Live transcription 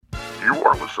You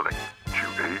are listening to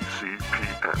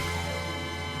ACPN.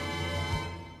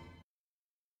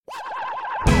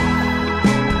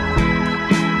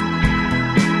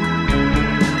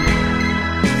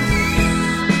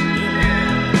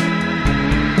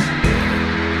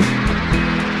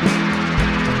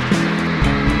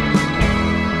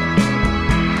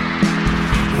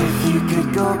 If you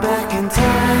could go back in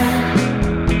time,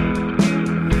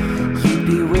 you'd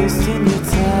be wasting your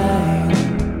time.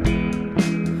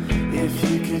 If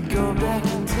you could go back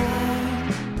in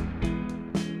time.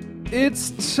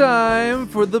 It's time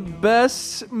for the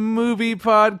best movie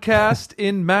podcast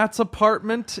in Matt's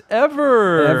apartment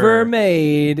Ever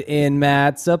made in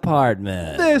Matt's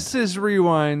apartment. This is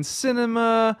Rewind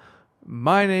Cinema.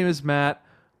 My name is Matt.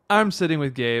 I'm sitting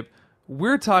with Gabe.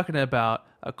 We're talking about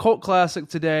a cult classic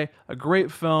today, a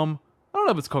great film. I don't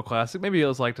know if it's a cult classic. Maybe it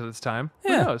was liked at its time.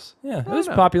 Yeah. Who knows? Yeah, it I was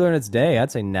don't know. popular in its day.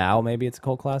 I'd say now maybe it's a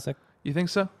cult classic. You think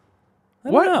so?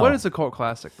 I don't know. What is a cult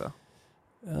classic,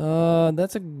 though?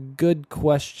 That's a good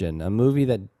question. A movie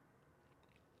that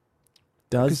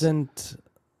doesn't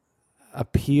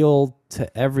appeal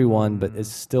to everyone, but is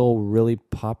still really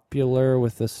popular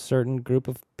with a certain group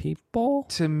of people.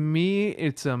 To me,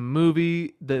 it's a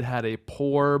movie that had a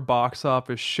poor box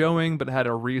office showing, but had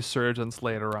a resurgence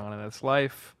later on in its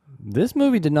life. This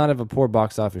movie did not have a poor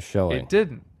box office showing. It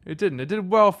didn't. It did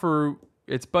well for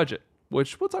its budget,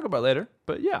 which we'll talk about later.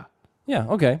 But yeah. Yeah,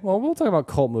 okay. Well, we'll talk about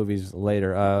cult movies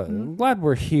later. I'm glad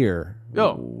we're here.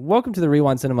 Yo. Welcome to the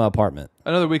Rewind Cinema apartment.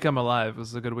 Another week I'm alive. It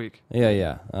was a good week.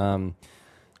 Yeah.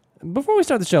 Before we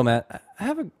start the show, Matt, I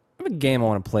have a game I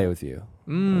want to play with you.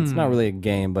 It's not really a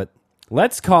game, but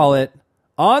let's call it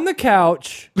On the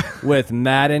Couch with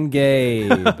Matt and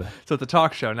Gabe. So it's a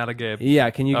talk show, not a game. Yeah,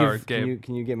 can you Or give Gabe.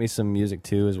 can you get me some music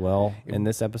too as well in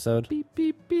this episode? Beep,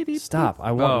 beep, beep, beep, Stop! beep.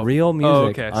 I want Oh. real music Oh,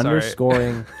 okay, sorry.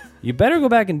 underscoring. You better go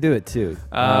back and do it too.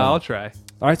 I'll try.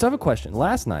 All right, so I have a question.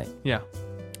 Last night, Yeah.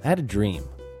 I had a dream,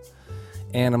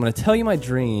 and I'm going to tell you my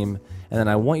dream, and then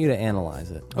I want you to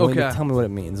analyze it. I want you to Okay. tell me what it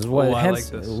means. This is what, Oh, I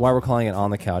hence like this. why we're calling it On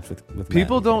the Couch with Matt.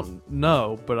 People don't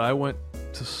know, but I went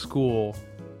to school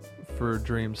for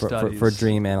dream studies. for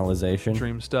dream analyzation.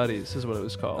 Dream studies is what it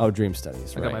was called. Oh, dream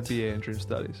studies. I Right. got my BA in dream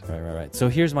studies. Right. So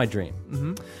here's my dream.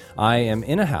 Mm-hmm. I am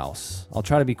in a house. I'll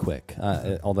try to be quick,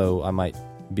 although I might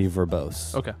be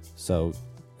verbose. Okay. So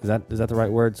is that the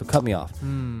right word? So cut me off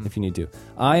Hmm. if you need to.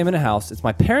 I am in a house. It's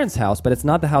my parents' house, but it's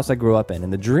not the house I grew up in. In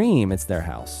the dream, it's their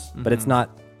house, but it's not.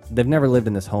 They've never lived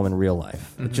in this home in real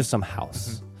life. It's just some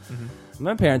house.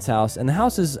 My parents' house, and the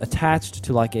house is attached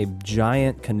to like a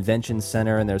giant convention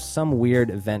center, and there's some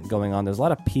weird event going on. There's a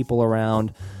lot of people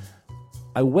around.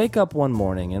 I wake up one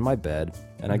morning in my bed,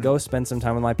 and I go spend some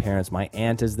time with my parents. My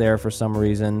aunt is there for some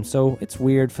reason, so it's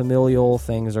weird. Familial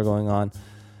things are going on.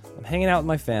 I'm hanging out with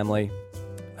my family.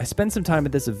 I spend some time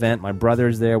at this event. My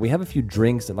brother's there. We have a few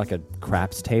drinks at like a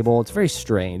craps table. It's very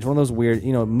strange. One of those weird,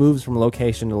 it moves from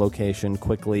location to location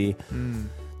quickly.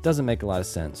 Doesn't make a lot of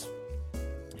sense.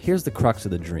 Here's the crux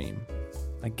of the dream.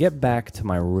 I get back to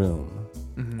my room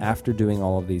after doing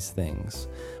all of these things.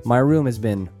 My room has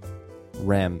been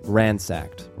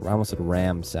ransacked. I almost said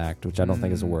ramsacked, which I don't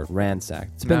think is a word.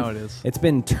 Ransacked. Now it is. It's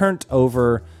been turned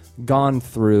over, gone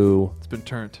through. It's been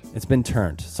turned. It's been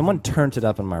turned. Someone turned it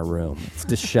up in my room. It's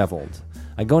disheveled.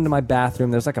 I go into my bathroom.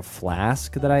 There's like a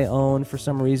flask that I own for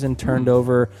some reason, turned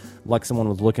over, like someone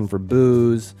was looking for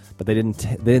booze, but they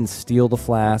didn't steal the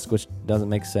flask, which doesn't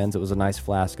make sense. It was a nice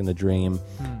flask in the dream.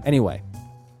 Anyway,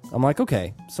 I'm like,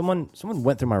 okay, someone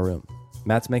went through my room.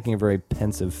 Matt's making a very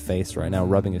pensive face right now,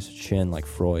 rubbing his chin like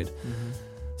Freud.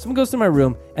 Someone goes through my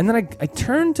room, and then I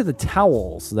turn to the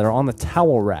towels that are on the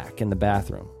towel rack in the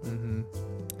bathroom.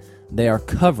 They are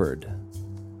covered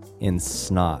in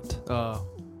snot. I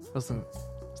was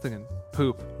thinking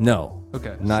poop. No.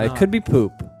 Okay. No, it snot. could be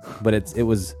poop, but it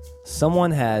was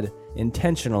someone had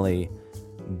intentionally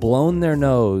blown their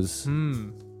nose.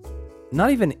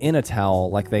 Not even in a towel,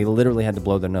 like they literally had to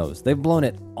blow their nose. They've blown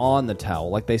it on the towel,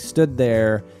 like they stood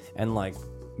there and like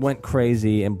went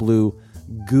crazy and blew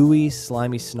gooey,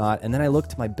 slimy snot. And then I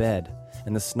looked to my bed,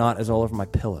 and the snot is all over my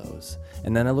pillows.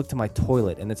 And then I looked to my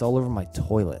toilet, and it's all over my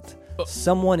toilet.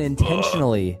 Someone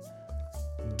intentionally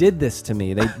did this to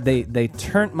me. They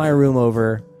turned my room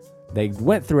over. They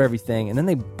went through everything, and then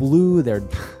they blew their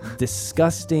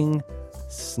disgusting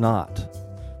snot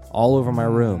all over my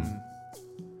room.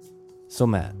 So,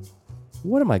 Matt,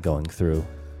 what am I going through?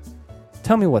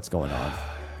 Tell me what's going on.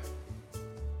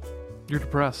 You're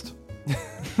depressed.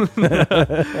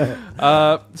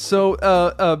 A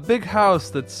big house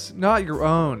that's not your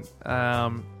own.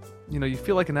 You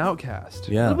feel like an outcast.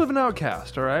 Yeah. A little bit of an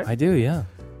outcast, all right? I do, yeah.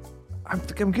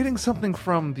 I'm getting something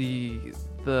from the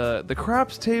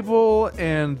craps table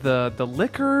and the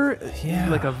liquor. Yeah.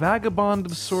 Like a vagabond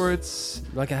of sorts.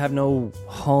 Like I have no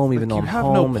home, even though you I'm have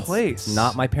home. no It's place.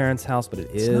 not my parents' house, but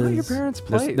it is. It's not your parents'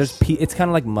 place. It's kind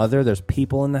of like Mother. There's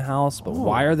people in the house, but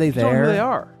why are they You there? don't know who they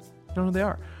are. You don't know who they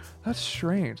are. That's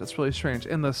strange. That's really strange.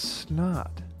 And the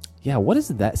snot. Yeah, what is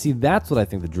that? See, that's what I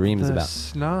think the dream is The about.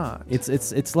 snot.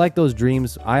 It's like those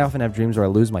dreams. I often have dreams where I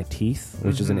lose my teeth,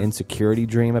 which is an insecurity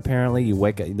dream. Apparently, you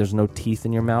wake up, there's no teeth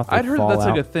in your mouth. They I'd heard fall that's out.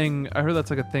 like a thing. I heard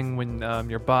that's like a thing when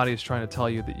your body is trying to tell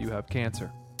you that you have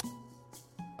cancer.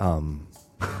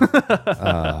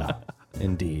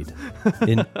 Indeed,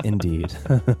 indeed.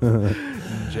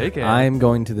 JK. I'm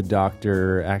going to the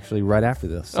doctor actually right after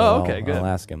this. So Oh, okay, I'll, good. I'll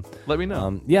ask him. Let me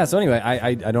know. Yeah. So anyway,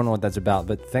 I don't know what that's about,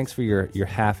 but thanks for your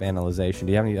half analyzation.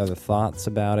 Do you have any other thoughts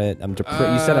about it? You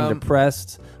said I'm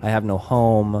depressed. I have no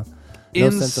home. No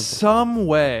In sense of some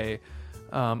way,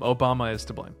 Obama is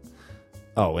to blame.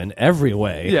 Oh, in every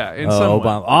way. Yeah, in some way.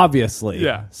 Obama, obviously.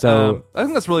 Yeah. So I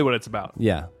think that's really what it's about.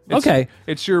 yeah. It's, Okay.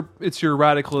 It's your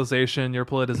radicalization, your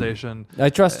politicization. I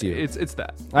trust you. It's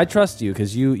that. I trust you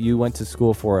because you went to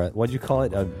school for what'd you call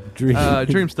it? A dream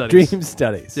Dream studies. Dream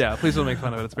studies. Yeah. Please don't make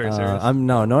fun of it. It's very serious. I'm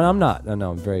not. No,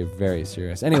 I'm very, very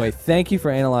serious. Anyway, thank you for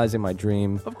analyzing my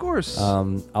dream. Of course.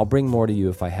 I'll bring more to you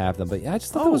if I have them. But yeah, I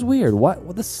just thought that was weird.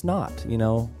 What the snot? You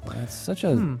know, it's such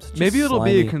a Maybe it'll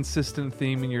be a slimy- consistent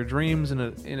theme in your dreams, and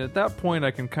at that point,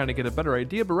 I can kind of get a better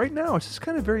idea. But right now, it's just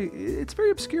kind of it's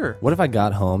very obscure. What if I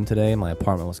got home today and my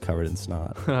apartment was covered in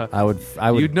snot? I would.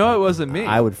 You'd know it wasn't me.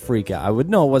 I would freak out. I would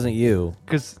know it wasn't you.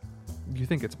 Because you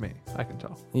think it's me. I can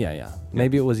tell. Yeah.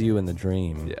 Maybe it was you in the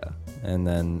dream. Yeah. And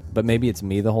then, but maybe it's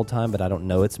me the whole time, but I don't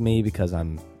know it's me because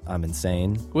I'm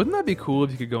insane. Wouldn't that be cool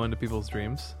if you could go into people's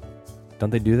dreams? Don't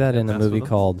they do that in a mess movie with them?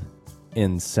 called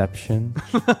Inception?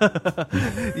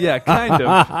 Yeah, kind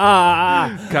of.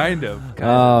 kind of.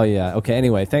 Oh yeah. Okay.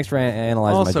 Anyway, thanks for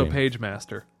analyzing Also, my dream. Page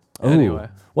Master. Ooh. Anyway.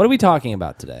 What are we talking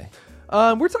about today?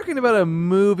 We're talking about a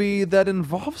movie that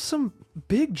involves some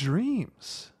big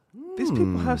dreams. These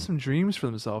people have some dreams for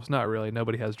themselves. Not really.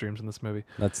 Nobody has dreams in this movie.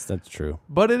 That's true.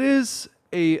 But it is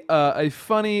a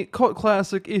funny cult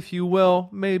classic, if you will,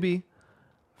 maybe.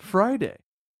 Friday.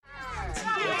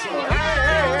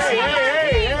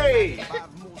 Hey!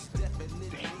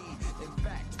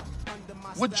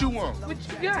 What you want? What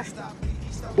you got?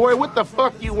 Boy, what the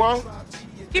fuck you want?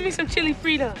 Give me some chili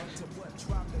Fritos.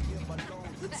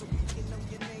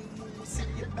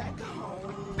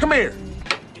 Come here.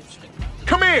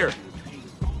 Come here.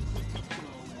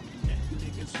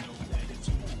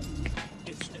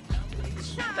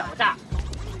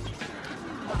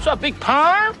 What's up, Big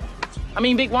Perm?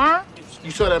 Big Worm?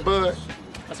 You saw that bud?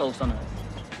 That's old son.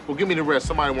 Well, give me the rest.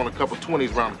 Somebody want a couple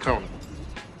 20s around the corner.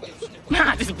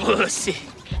 Nah, this bullshit.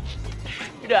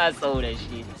 You know I sold that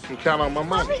shit. You count on my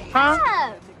money.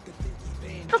 Huh?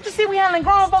 Don't you see we handling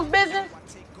grown folks' business?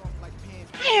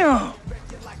 Damn.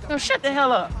 No, shut the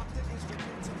hell up.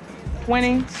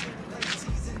 20,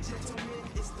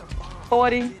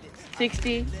 40,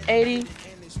 60, 80,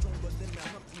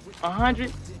 100,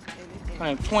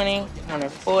 120,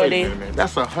 140. Wait a minute, man.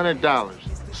 That's $100.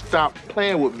 Stop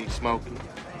playing with me, Smokey.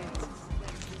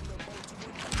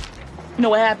 You know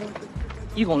what happened?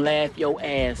 You gonna laugh your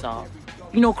ass off.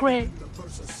 You know Craig?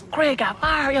 Craig got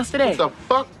fired yesterday. What the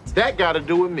fuck that got to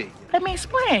do with me? Let me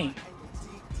explain.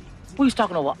 We was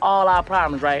talking over all our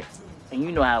problems, right? And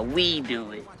you know how we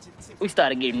do it. We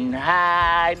started getting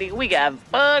high, nigga. We got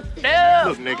fucked up.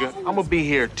 Look, nigga, I'm gonna be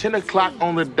here 10 o'clock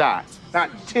on the dot. Not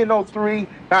 10:03,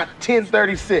 not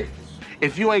 10:36.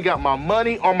 If you ain't got my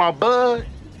money or my bud,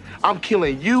 I'm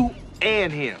killing you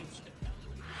and him.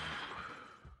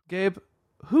 Gabe,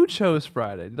 who chose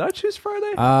Friday? Did I choose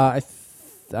Friday?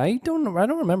 I don't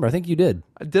remember. I think you did.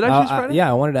 Did I choose Friday? Yeah,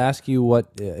 I wanted to ask you what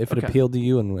if it Okay. appealed to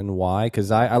you and why,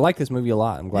 because I like this movie a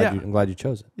lot. I'm glad Yeah. I'm glad you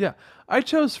chose it. Yeah. I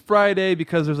chose Friday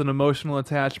because there's an emotional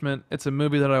attachment. It's a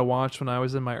movie that I watched when I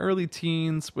was in my early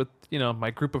teens with,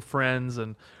 my group of friends,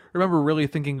 and I remember really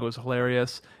thinking it was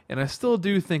hilarious, and I still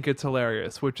do think it's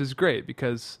hilarious, which is great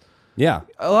because Yeah.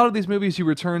 a lot of these movies you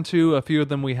return to, a few of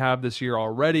them we have this year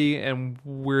already, and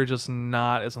we're just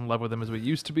not as in love with them as we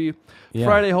used to be. Yeah.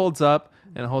 Friday holds up,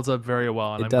 and it holds up very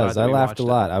well. And It I'm glad does. that I we laughed watched a it.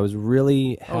 lot. I was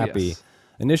really Oh, happy. yes.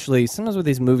 Initially, sometimes with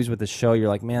these movies with the show, you're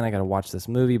like, man, I got to watch this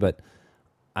movie, but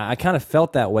I kind of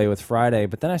felt that way with Friday,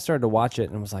 but then I started to watch it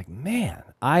and was like, man,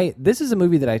 this is a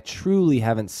movie that I truly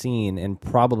haven't seen in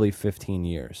probably 15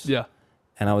 years. Yeah.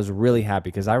 And I was really happy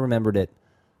because I remembered it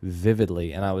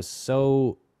vividly, and I was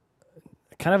so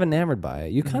kind of enamored by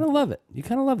it. You kind of love it. You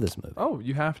kind of love this movie. Oh,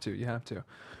 you have to. You have to.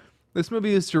 This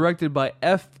movie is directed by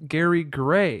F. Gary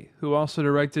Gray, who also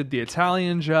directed The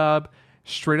Italian Job,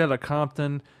 Straight Outta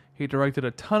Compton. He directed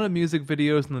a ton of music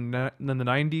videos in the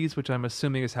 90s, which I'm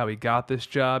assuming is how he got this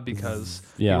job because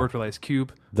he worked with Ice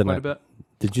Cube quite a bit.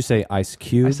 Did you say Ice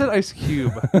Cube? I said Ice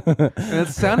Cube. And it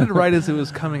sounded right as it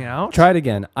was coming out. Try it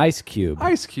again. Ice Cube.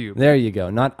 Ice Cube. There you go.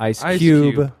 Not Ice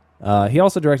Cube. He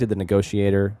also directed The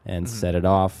Negotiator and Set It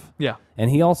Off. Yeah.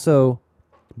 And he also,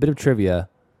 a bit of trivia,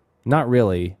 not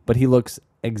really, but he looks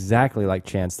exactly like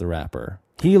Chance the Rapper.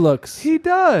 He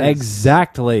does.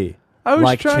 Exactly I was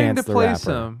like trying Chance to the place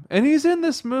Rapper. him. And he's in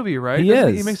this movie, right? He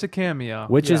Doesn't is. He makes a cameo.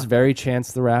 Which is very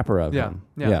Chance the Rapper of him.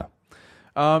 Yeah.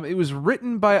 It was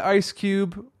written by Ice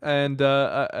Cube and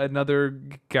another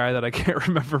guy that I can't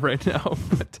remember right now,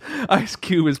 but Ice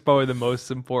Cube is probably the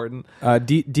most important.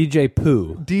 DJ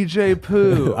Pooh. DJ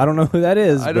Pooh. I don't know who that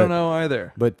is. I don't know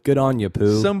either. But good on you,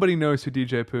 Pooh. Somebody knows who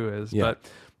DJ Pooh is. Yeah.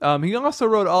 But he also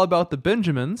wrote All About the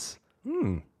Benjamins,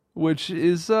 which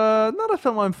is not a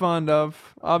film I'm fond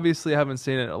of. Obviously, I haven't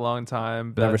seen it in a long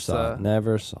time. But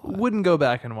Never saw it. Wouldn't go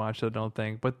back and watch it, I don't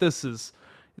think. But this is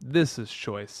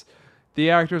choice. The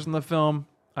actors in the film: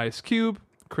 Ice Cube,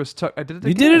 Chris Tucker. I did it again.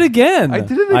 You did it again. I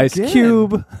did it Ice again.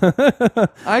 Cube.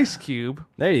 Ice Cube,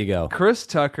 There you go. Chris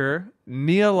Tucker,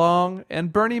 Nia Long,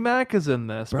 and Bernie Mac is in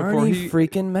this. Bernie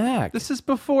freaking Mac. This is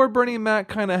before Bernie Mac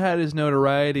kind of had his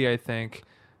notoriety, I think.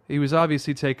 He was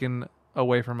obviously taken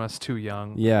away from us too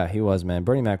young. Yeah, he was, man.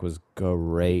 Bernie Mac was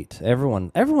great.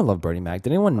 Everyone loved Bernie Mac.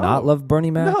 Did anyone not love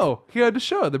Bernie Mac? No, he had a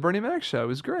show, the Bernie Mac show. It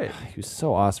was great. He was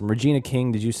so awesome. Regina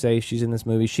King, did you say she's in this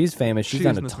movie? She's famous. She's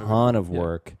done a ton of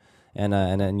work. And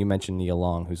then you mentioned Nia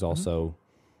Long, who's also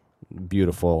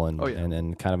beautiful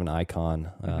and kind of an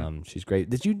icon. She's great.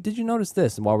 Did you notice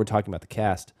this? And while we're talking about the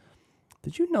cast,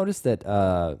 did you notice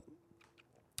that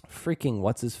freaking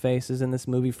what's-his-face is in this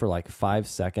movie for like 5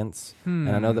 seconds? And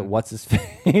I know that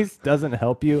what's-his-face doesn't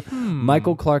help you.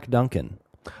 Michael Clark Duncan.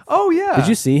 Oh, yeah. Did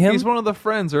you see him? He's one of the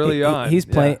friends early on. He's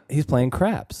playing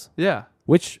craps. Yeah.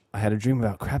 Which I had a dream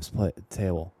about craps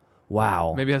table.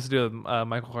 Wow. Maybe it has to do with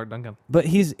Michael Clark Duncan. But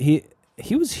he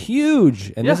was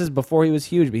huge, and this is before he was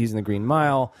huge. But he's in the Green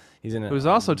Mile. He's in. It was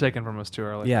also taken from us too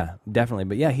early. Yeah, definitely.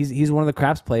 But yeah, he's one of the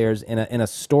craps players in a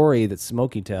story that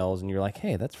Smokey tells, and you're like,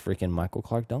 hey, that's freaking Michael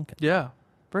Clark Duncan. Yeah,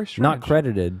 very strange. Not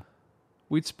credited.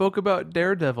 We spoke about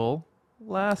Daredevil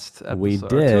last episode. We did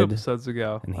 2 episodes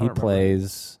ago, and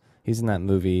he's in that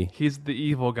movie. He's the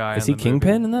evil guy. Is he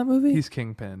Kingpin in that movie? He's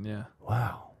Kingpin. Yeah.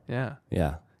 Wow. Yeah.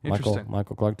 Yeah. Interesting.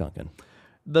 Michael Clark Duncan.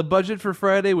 The budget for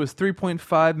Friday was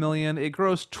 $3.5 million. It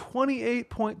grossed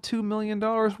 $28.2 million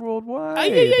worldwide.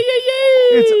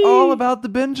 It's all about the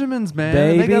Benjamins, man.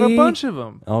 Baby. They got a bunch of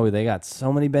them. Oh, they got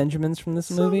so many Benjamins from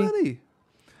this movie. So many.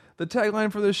 The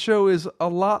tagline for this show is "A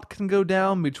lot can go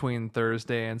down between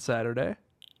Thursday and Saturday."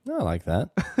 I like that.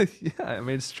 Yeah, I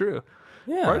mean it's true.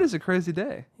 Yeah. Friday's a crazy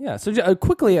day. Yeah. So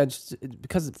quickly,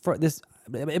 because for this,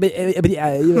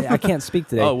 I can't speak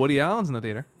today. Oh, Woody Allen's in the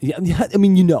theater. Yeah, I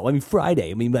mean,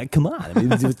 Friday. I mean, like, come on. I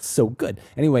mean, it's so good.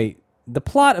 Anyway, the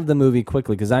plot of the movie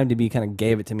quickly, because IMDb kind of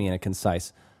gave it to me in a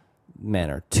concise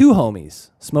manner. 2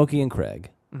 homies, Smokey and Craig,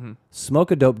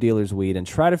 smoke a dope dealer's weed and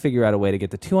try to figure out a way to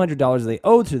get the $200 they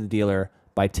owe to the dealer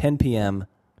by 10 p.m.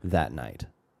 that night.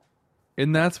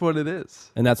 And that's what it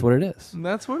is. And that's what it is.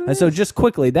 And so just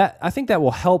quickly, I think that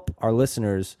will help our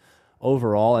listeners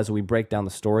overall as we break down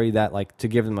the story. That, like, to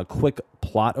give them a quick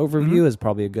plot overview is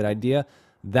probably a good idea.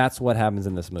 That's what happens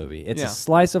in this movie. It's a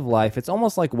slice of life. It's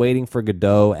almost like Waiting for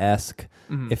Godot-esque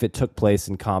if it took place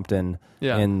in Compton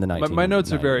in the 1990s. My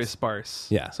notes are very sparse.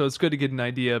 Yeah. So it's good to get an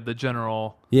idea of the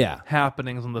general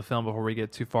happenings in the film before we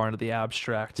get too far into the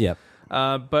abstract. Yep.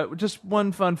 But just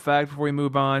one fun fact before we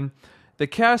move on. The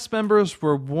cast members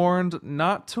were warned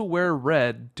not to wear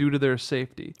red due to their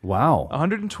safety. Wow.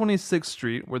 126th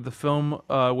Street, where the film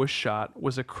was shot,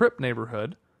 was a Crip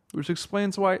neighborhood, which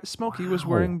explains why Smokey was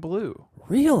wearing blue.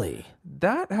 Really?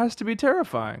 That has to be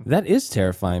terrifying. That is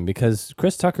terrifying because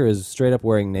Chris Tucker is straight up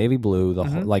wearing navy blue,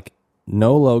 like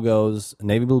no logos,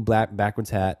 navy blue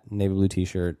backwards hat, navy blue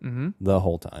t-shirt the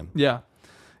whole time. Yeah.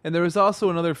 And there was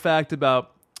also another fact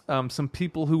about some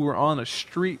people who were on a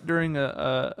street during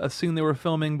a scene they were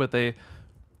filming, but they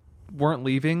weren't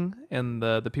leaving, and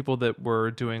the people that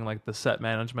were doing like the set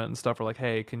management and stuff were like,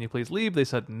 hey, can you please leave? They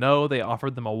said no. They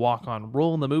offered them a walk-on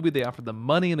role in the movie. They offered them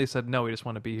money, and they said no, we just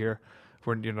want to be here.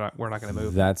 We're not going to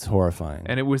move. That's horrifying.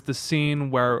 And it was the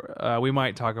scene where we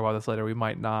might talk about this later, we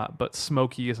might not, but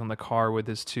Smokey is in the car with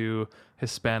his 2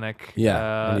 Hispanic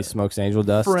and he smokes angel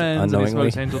dust friends, unknowingly. and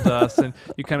he smokes angel dust, and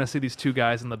you kind of see these 2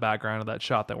 guys in the background of that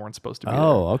shot that weren't supposed to be there.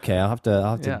 Okay. I'll have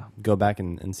to go back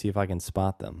and see if I can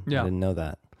spot them. Yeah. I didn't know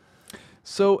that.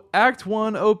 So Act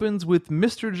 1 opens with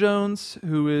Mr. Jones,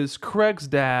 who is Craig's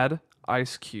dad,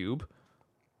 Ice Cube.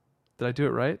 Did I do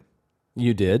it right?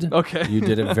 You did. Okay. You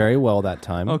did it very well that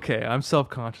time. Okay, I'm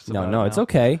self-conscious about it No, it's now.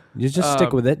 okay. You just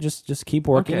stick with it. Just keep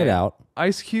working it out.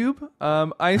 Ice Cube.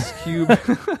 Ice Cube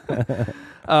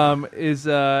is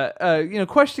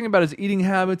questioning about his eating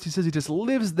habits. He says he just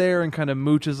lives there and kind of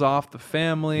mooches off the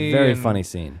family. Very and funny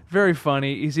scene. Very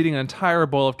funny. He's eating an entire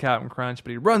bowl of Captain Crunch,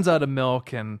 but he runs out of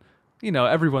milk, and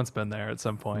everyone's been there at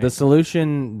some point. The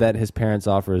solution that his parents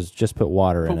offer is just put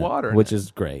water in it, which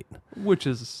is great. Which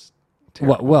is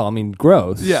terrible. Well, I mean,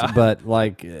 gross. Yeah. But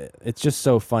like, it's just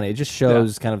so funny. It just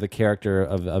shows kind of the character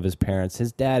of his parents.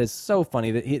 His dad is so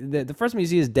funny that the first time you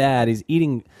see his dad,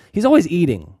 he's always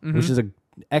eating, which is an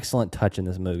excellent touch in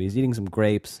this movie. He's eating some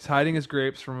grapes. He's hiding his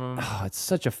grapes from him. Oh, it's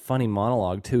such a funny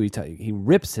monologue too. He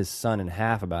rips his son in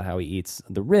half about how he eats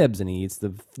the ribs and he eats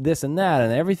the this and that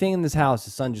and everything in this house.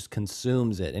 His son just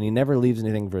consumes it, and he never leaves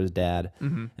anything for his dad.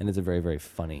 And it's a very, very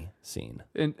funny scene.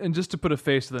 And just to put a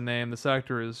face to the name, this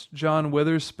actor is John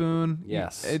Witherspoon.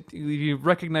 Yes. You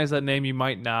recognize that name, you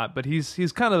might not, but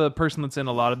he's kind of the person that's in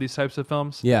a lot of these types of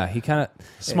films. Yeah, he kind of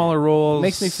Smaller roles.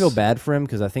 makes me feel bad for him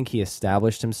because I think he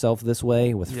established himself this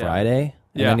way with Friday,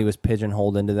 and then he was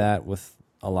pigeonholed into that with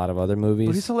a lot of other movies.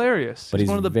 But he's hilarious. But he's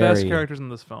one of the best very- characters in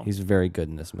this film. He's very good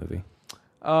in this movie.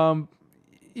 And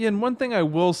one thing I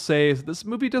will say is this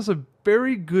movie does a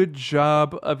very good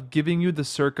job of giving you the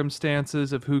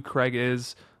circumstances of who Craig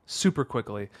is super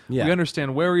quickly. Yeah. We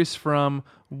understand where he's from,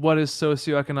 what his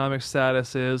socioeconomic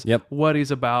status is, what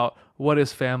he's about, what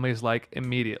his family is like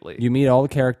immediately. You meet all the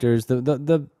characters.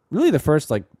 The really the first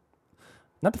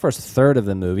not the first third of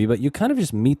the movie, but you kind of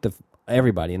just meet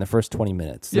everybody in the first 20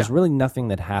 minutes. There's really nothing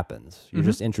that happens. You're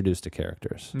just introduced to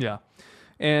characters. Yeah.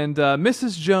 And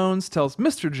Mrs. Jones tells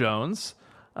Mr. Jones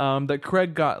that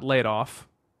Craig got laid off,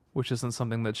 which isn't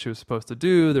something that she was supposed to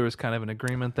do. There was kind of an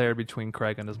agreement there between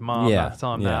Craig and his mom not to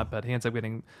tell him that, but he ends up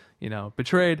getting,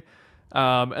 betrayed.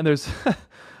 And there's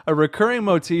a recurring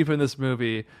motif in this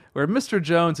movie where Mr.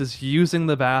 Jones is using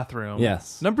the bathroom.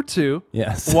 Yes. Number 2.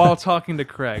 Yes. While talking to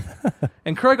Craig.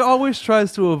 And Craig always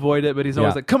tries to avoid it, but he's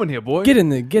always like, come in here, boy. Get in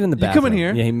the bathroom. You come in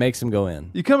here. Yeah, he makes him go in.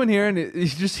 You come in here and you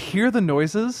just hear the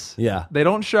noises. Yeah. They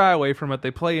don't shy away from it.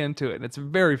 They play into it, and it's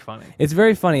very funny. It's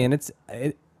very funny, and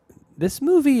this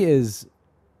movie it's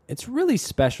really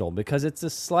special because it's a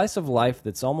slice of life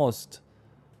that's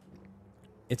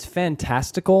it's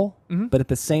fantastical, but at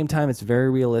the same time, it's very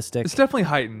realistic. It's definitely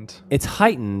heightened. It's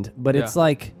heightened, but it's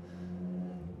like,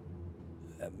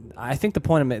 I think the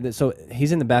point of it, so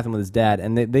he's in the bathroom with his dad,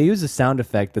 and they use a sound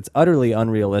effect that's utterly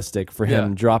unrealistic for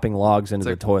him dropping logs into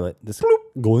the toilet. This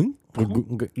going,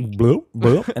 bloop,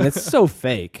 bloop, and it's so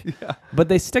fake. But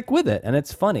they stick with it, and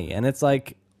it's funny, and it's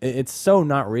like, it's so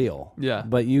not real. Yeah.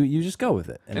 But you just go with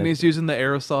it. And he's using the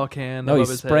aerosol can. No, above he's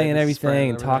his spraying head. everything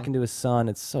and talking to his son.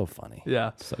 It's so funny.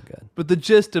 Yeah. So good. But the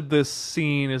gist of this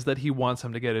scene is that he wants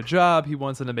him to get a job. He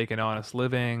wants him to make an honest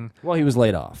living. Well, he was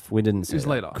laid off. We didn't say He was that.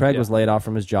 laid off. Craig was laid off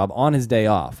from his job on his day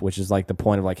off, which is like the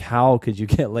point of like, how could you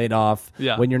get laid off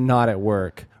when you're not at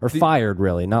work? Or fired,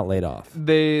 really, not laid off.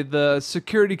 The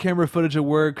security camera footage at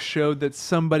work showed that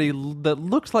somebody that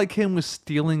looked like him was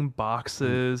stealing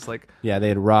boxes. Like yeah, they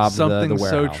had robbed something the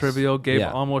warehouse. so trivial. Gabe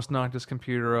almost knocked his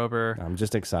computer over. I'm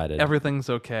just excited. Everything's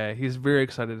okay. He's very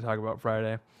excited to talk about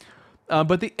Friday.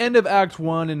 But the end of Act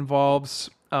 1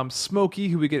 involves Smokey,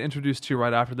 who we get introduced to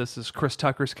right after this, is Chris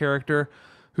Tucker's character,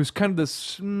 who's kind of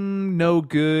this no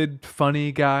good,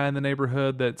 funny guy in the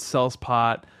neighborhood that sells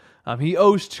pot. He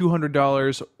owes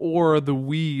 $200 or the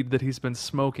weed that he's been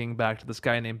smoking back to this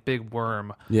guy named Big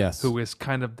Worm. Yes. Who is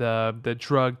kind of the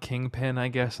drug kingpin, I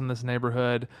guess, in this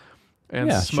neighborhood. And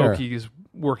Yeah, Smokey's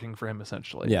working for him,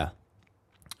 essentially. Yeah.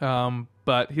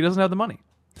 But he doesn't have the money.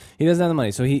 He doesn't have the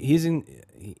money. So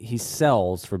he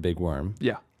sells for Big Worm.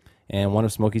 Yeah. And one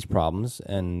of Smokey's problems,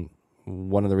 and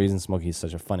one of the reasons Smokey's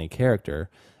such a funny character,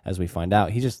 as we find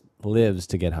out, he just lives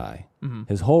to get high. Mm-hmm.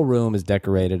 His whole room is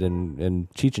decorated in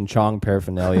Cheech and Chong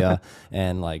paraphernalia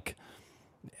and like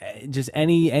just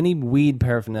any weed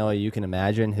paraphernalia you can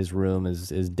imagine. His room is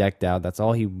decked out. That's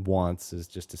all he wants is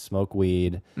just to smoke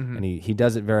weed. Mm-hmm. And he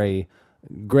does it very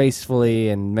gracefully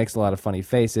and makes a lot of funny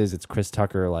faces. It's Chris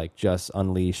Tucker like just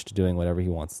unleashed doing whatever he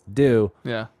wants to do.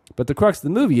 Yeah. But the crux of the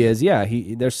movie is,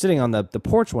 they're sitting on the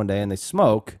porch one day and they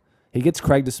smoke. He gets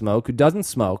Craig to smoke, who doesn't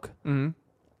smoke. Mm-hmm.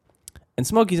 And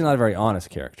Smokey's not a very honest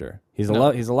character. He's a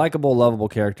likable, lovable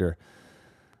character.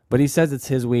 But he says it's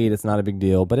his weed. It's not a big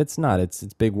deal. But it's not. It's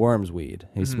Big Worm's weed.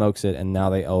 He smokes it, and now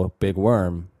they owe Big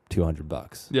Worm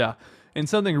 $200. Yeah. And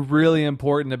something really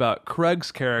important about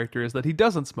Craig's character is that he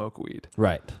doesn't smoke weed,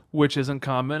 Right. which isn't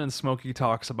common, and Smokey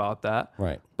talks about that.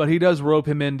 Right. But he does rope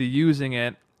him into using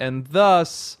it, and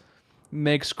thus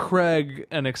makes Craig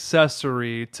an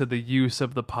accessory to the use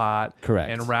of the pot. Correct.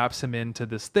 And wraps him into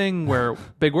this thing where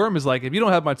Big Worm is like, if you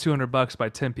don't have my $200 by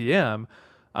 10 p.m.,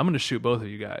 I'm going to shoot both of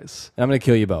you guys. I'm going to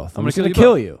kill you both. I'm just gonna going to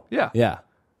kill both. you. Yeah. Yeah.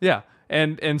 Yeah.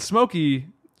 And Smokey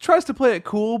tries to play it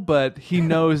cool, but he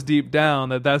knows deep down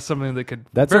that that's something that could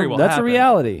very well That's happen. a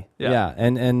reality. Yeah.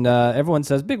 And everyone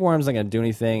says Big Worm's not going to do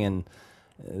anything, and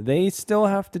they still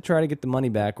have to try to get the money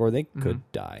back, or they could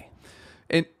die.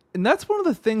 And that's one of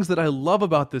the things that I love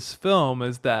about this film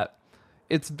is that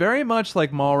it's very much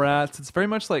like Mallrats. It's very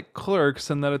much like Clerks,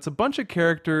 in that it's a bunch of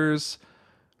characters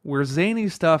where zany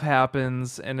stuff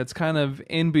happens, and it's kind of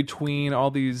in between all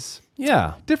these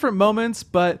Yeah. different moments,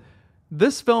 but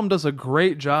this film does a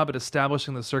great job at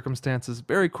establishing the circumstances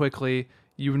very quickly.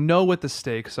 You know what the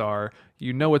stakes are.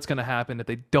 You know what's going to happen if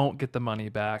they don't get the money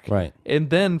back. Right. And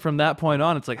then from that point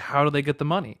on, it's like, how do they get the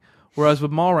money? Whereas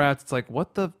with Mallrats, it's like,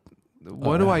 what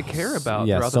do I care about?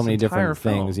 Yeah, throughout so this many entire different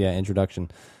things. film? Yeah, introduction.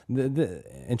 The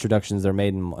introductions they're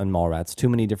made in Mallrats. Too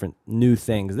many different new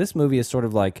things. This movie is sort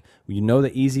of like,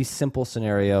 the easy, simple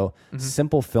scenario,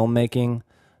 simple filmmaking,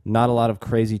 not a lot of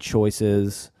crazy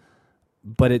choices,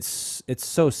 but it's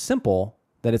so simple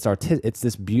that it's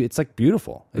it's like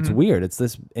beautiful. It's weird. It's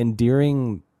this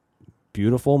endearing,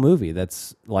 beautiful movie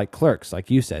that's like Clerks, like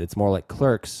you said. It's more like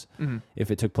Clerks if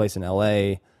it took place in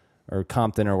L.A. or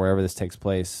Compton or wherever this takes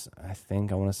place. I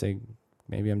want to say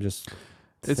maybe I'm just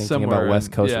It's thinking somewhere about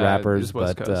West Coast yeah, rappers, it's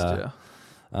West but Coast,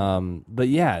 yeah. but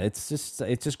yeah, it's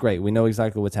just great. We know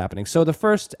exactly what's happening. So the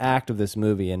first act of this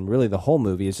movie, and really the whole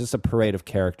movie, is just a parade of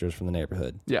characters from the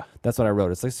neighborhood. Yeah. That's what I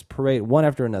wrote. It's like this parade, one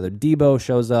after another. Debo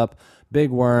shows up, Big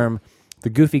Worm, the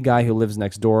goofy guy who lives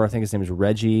next door. I think his name is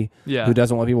Reggie. Yeah. Who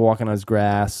doesn't want people walking on his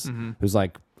grass. Who's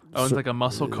like Owns like a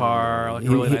muscle car, like a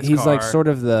he- really nice he's car. like sort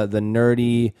of the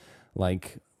nerdy,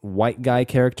 like white guy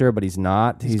character, but he's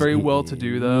not. He's very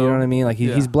well-to-do, though. You know what I mean? Like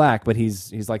Yeah. he's black, but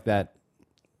he's like that.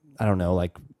 I don't know,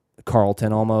 like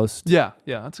Carlton almost. Yeah,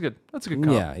 that's a good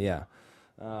call. Yeah.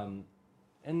 And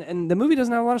the movie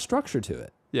doesn't have a lot of structure to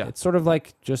it. Yeah. It's sort of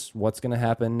like just what's going to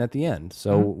happen at the end.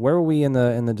 So where were we in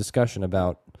the discussion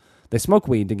about they smoke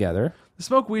weed together? They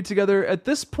smoke weed together. At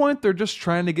this point, they're just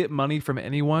trying to get money from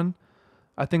anyone.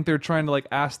 I think they're trying to like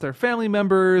ask their family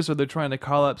members, or they're trying to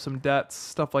call up some debts,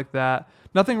 stuff like that.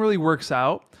 Nothing really works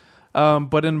out.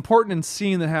 But an important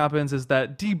scene that happens is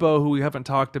that Debo, who we haven't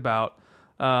talked about,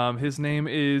 his name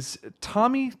is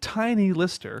Tommy Tiny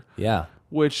Lister, Yeah.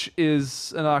 which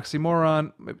is an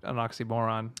oxymoron.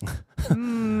 I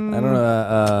don't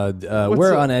know. What's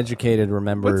We're a- uneducated.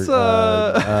 Remember? what's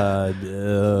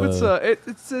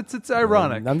it's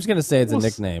ironic. I'm just gonna say it's We'll a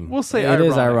s- nickname. we'll say it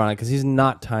is ironic. ironic because he's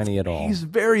not tiny at all. He's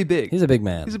very big. He's a big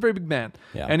man. He's a very big man.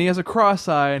 Yeah. And he has a cross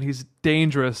eye, and he's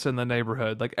dangerous in the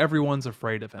neighborhood. Like, everyone's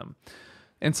afraid of him.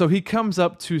 And so he comes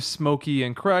up to Smokey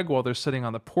and Craig while they're sitting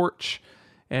on the porch.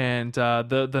 And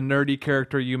the nerdy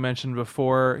character you mentioned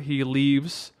before, he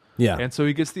leaves. Yeah. And so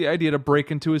he gets the idea to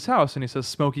break into his house, and he says,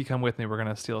 Smokey, come with me. We're going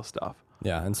to steal stuff.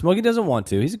 Yeah, and Smokey doesn't want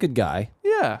to. He's a good guy.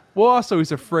 Yeah. Well, also,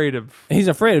 he's afraid of... He's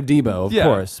afraid of Debo, of Yeah.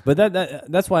 course. But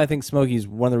that's why I think Smokey's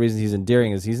one of the reasons he's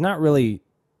endearing is he's not really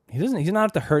he's not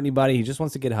out to hurt anybody. He just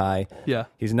wants to get high. Yeah.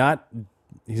 He's not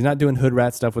doing hood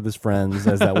rat stuff with his friends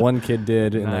as that one kid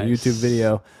did in that Nice. YouTube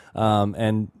video.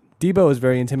 And Debo is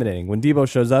very intimidating. When Debo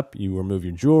shows up, you remove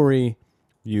your jewelry,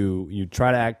 you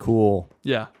try to act cool,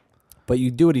 Yeah. but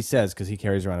you do what he says because he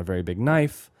carries around a very big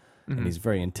knife and he's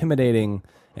very intimidating.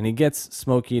 And he gets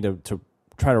Smokey to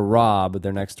try to rob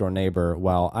their next door neighbor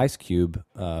while Ice Cube,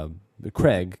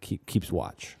 Craig, keeps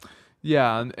watch.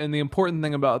 Yeah, and the important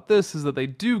thing about this is that they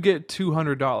do get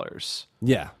 $200.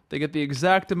 Yeah. They get the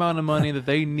exact amount of money that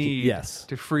they need Yes.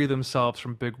 to free themselves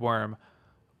from Big Worm.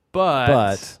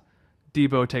 But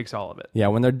Debo takes all of it. Yeah,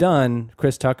 when they're done,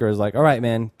 Chris Tucker is like, "All right,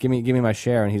 man, give me my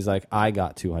share," and he's like, "I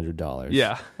got $200."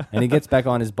 Yeah. And he gets back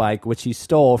on his bike, which he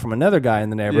stole from another guy in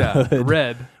the neighborhood, Yeah,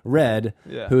 Red. Red,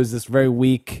 who is this very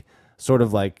weak, sort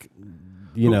of like,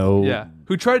 Yeah,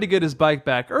 who tried to get his bike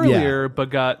back earlier, but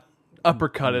got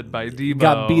uppercutted by Debo.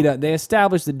 got beat up. They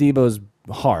established that Debo's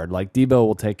hard. Like Debo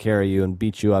will take care of you and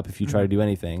beat you up if you try to do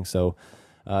anything. So,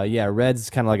 Red's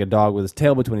kind of like a dog with his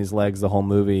tail between his legs the whole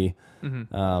movie.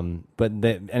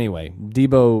 Anyway,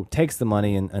 Debo takes the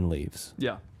money and leaves.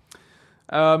 Yeah.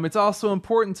 It's also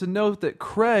important to note that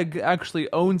Craig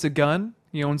actually owns a gun.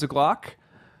 He owns a Glock.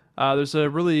 There's a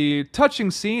really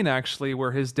touching scene, actually,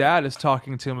 where his dad is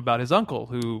talking to him about his uncle,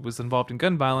 who was involved in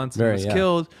gun violence and was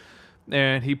killed.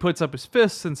 And he puts up his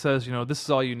fists and says, this is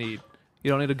all you need.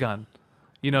 You don't need a gun.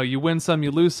 You win some, you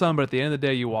lose some, but at the end of the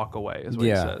day, you walk away. Is what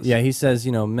he says. Yeah, he says,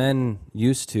 men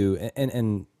used to,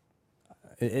 and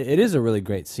it is a really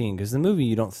great scene because the movie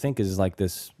you don't think is like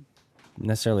this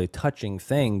necessarily touching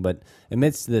thing, but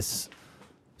amidst this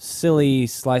silly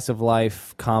slice of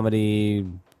life comedy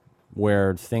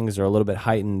where things are a little bit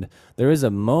heightened, there is a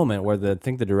moment where I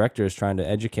think the director is trying to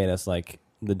educate us. Like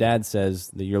the dad says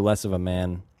that you're less of a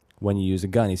man when you use a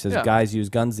gun. He says guys use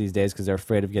guns these days because they're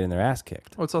afraid of getting their ass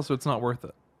kicked. Well, it's not worth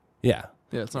it. Yeah.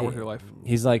 Yeah, it's not worth your life.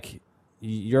 He's like,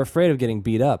 you're afraid of getting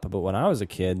beat up, but when I was a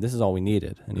kid, this is all we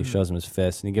needed. And he shows him his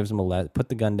fist, and he gives him put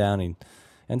the gun down.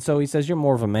 And so he says, you're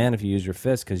more of a man if you use your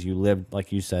fist because you lived,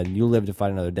 like you said, you live to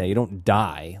fight another day. You don't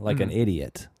die like an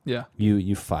idiot. Yeah.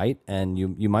 You fight, and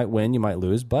you might win, you might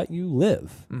lose, but you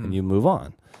live, and you move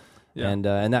on. Yeah. And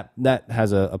that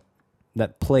has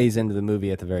that plays into the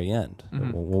movie at the very end.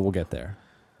 We'll get there.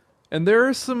 And there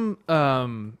are some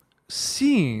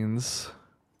scenes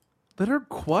that are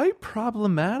quite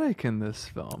problematic in this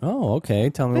film. Oh, okay.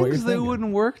 Tell me what you're Things that thinking.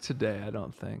 wouldn't work today, I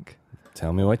don't think.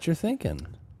 Tell me what you're thinking.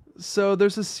 So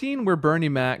there's a scene where Bernie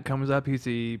Mac comes up. He's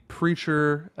a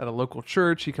preacher at a local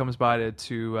church. He comes by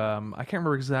to I can't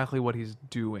remember exactly what he's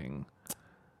doing.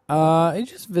 He's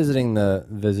just visiting the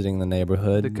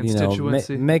neighborhood, The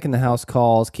constituency. making the house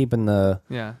calls, keeping the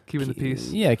Keeping the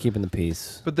peace. Yeah, keeping the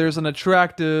peace. But there's an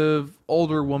attractive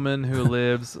older woman who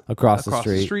lives Across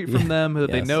the street. from them who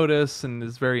they Yes. notice and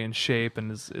is very in shape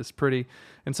and is pretty.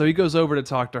 And so he goes over to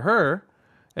talk to her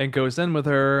and goes in with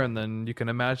her, and then you can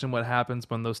imagine what happens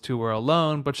when those two are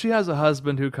alone. But she has a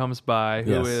husband who comes by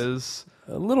who Yes. is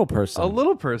A little person. a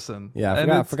little person. Yeah,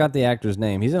 And I it's- forgot the actor's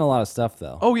name. He's in a lot of stuff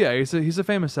though. Oh yeah, he's a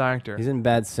famous actor. He's in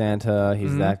Bad Santa.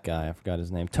 He's Mm-hmm. that guy. I forgot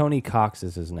his name. Tony Cox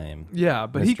is his name. Yeah,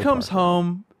 but he Mr. comes Parker.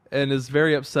 home and is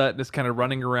very upset and is kind of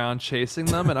running around chasing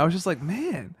them. And I was just like,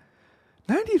 man,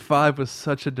 95 was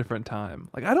such a different time.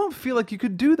 Like, I don't feel like you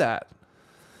could do that.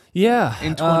 Yeah,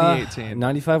 In 2018.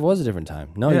 95 was a different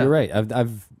time. No, Yeah. you're right.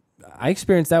 I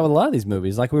experienced that with a lot of these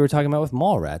movies. Like we were talking about with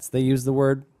Mallrats, they use the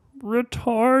word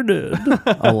retarded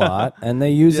a lot, and they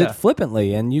use Yeah. it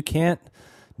flippantly, and you can't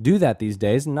do that these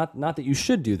days. Not that you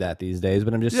should do that these days,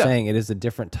 but I'm just Yeah. saying it is a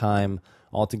different time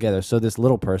altogether. So this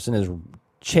little person is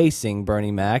chasing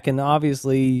Bernie Mac, and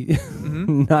obviously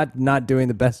Mm-hmm. not doing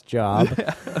the best job,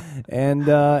 and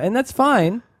that's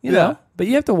fine, you know. But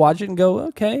you have to watch it and go,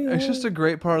 okay. It's just a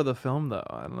great part of the film, though.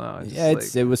 I don't know. It's Yeah,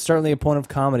 just it was certainly a point of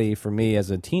comedy for me as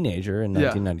a teenager in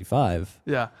 1995.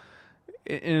 Yeah.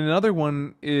 And another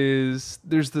one is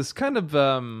there's this kind of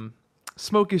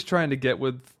Smokey's trying to get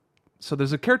with. So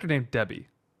there's a character named Debbie.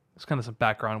 There's kind of some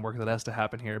background work that has to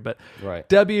happen here, but Right.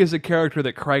 Debbie is a character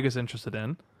that Craig is interested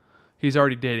in. He's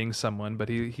already dating someone, but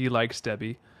he likes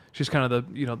Debbie. She's kind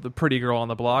of the pretty girl on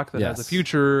the block that has a Yes.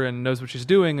 future and knows what she's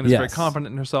doing and is very Yes.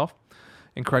 confident in herself.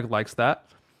 And Craig likes that.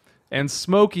 And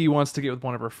Smokey wants to get with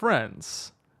one of her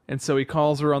friends. And so he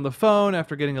calls her on the phone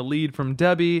after getting a lead from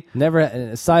Debbie.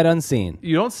 Never sight unseen.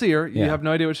 You don't see her. You Yeah. have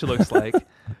no idea what she looks like.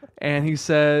 And he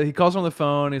calls her on the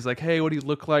phone. He's like, "Hey, what do you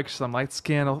look like?" She's like, "I'm light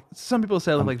skinned." Some people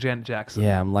say I look like Janet Jackson.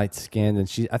 Yeah, I'm light skinned,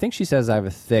 and I think she says I have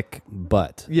a thick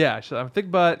butt. Yeah, I have a thick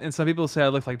butt, and some people say I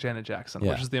look like Janet Jackson,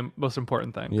 Yeah. which is the most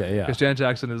important thing. Yeah, yeah. Because Janet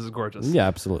Jackson is gorgeous. Yeah,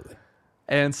 absolutely.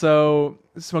 And so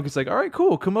Smokey's like, "All right,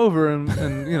 cool, come over and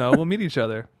we'll meet each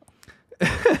other."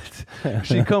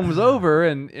 She comes over,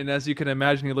 and as you can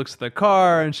imagine, he looks at the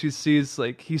car, and she sees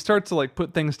he starts to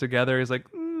put things together. He's like,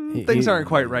 things aren't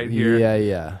quite right here. Yeah,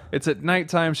 yeah. It's at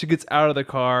nighttime. She gets out of the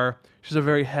car. She's a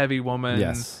very heavy woman.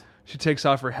 Yes. She takes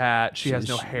off her hat. She has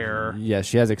no hair. Yeah,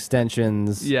 she has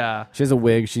extensions. Yeah. She has a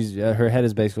wig. She's her head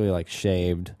is basically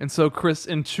shaved. And so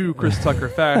in true Chris Tucker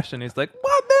fashion, he's like,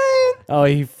 "What, man?" Oh,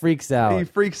 he freaks out. He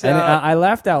freaks and out. I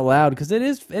laughed out loud because it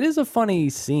is a funny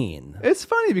scene. It's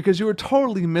funny because you were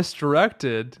totally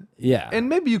misdirected. Yeah. And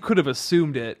maybe you could have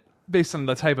assumed it based on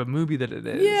the type of movie that it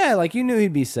is. Yeah, you knew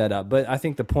he'd be set up, but I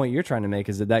think the point you're trying to make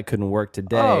is that couldn't work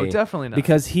today. Oh, definitely not.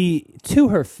 Because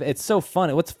it's so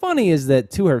funny. What's funny is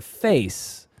that to her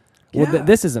face, well, Yeah.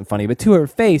 this isn't funny, but to her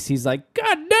face, he's like,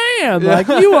 "God damn,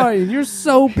 you're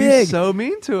so big." He's so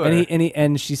mean to her.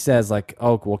 And she says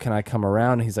 "Oh, well, can I come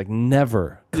around?" And he's like,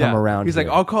 "Never come Yeah. around." He's like,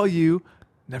 here." "I'll call you.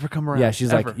 Never come around." Yeah,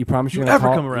 she's ever. like, "You promise you're You gonna ever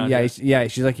call?" come around? Yeah, here. yeah.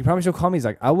 She's like, "You promise you'll call me?" He's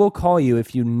like, "I will call you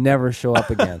if you never show up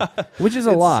again," which is a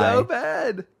It's lie. so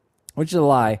bad. Which is a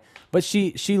lie. But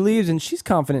she leaves and she's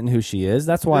confident in who she is.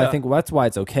 That's why Yeah. I think that's why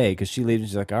it's okay, because she leaves and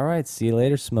she's like, "All right, see you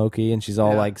later, Smokey," and she's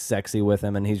all Yeah. sexy with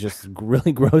him, and he's just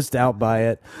really grossed out by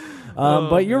it.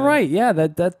 But you're right. Yeah,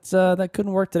 that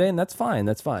couldn't work today, and that's fine.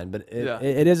 That's fine. But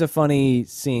it is a funny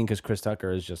scene because Chris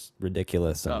Tucker is just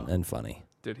ridiculous and funny.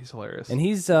 Dude, he's hilarious. And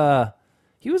he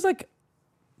was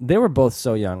They were both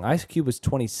so young. Ice Cube was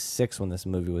 26 when this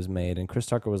movie was made, and Chris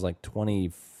Tucker was like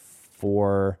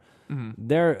 24.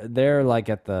 They're like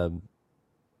at the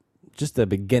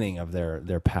beginning of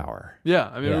their power. Yeah,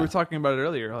 I mean, Yeah. we were talking about it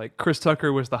earlier. Like, Chris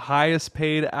Tucker was the highest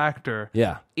paid actor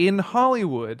Yeah. in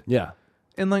Hollywood Yeah.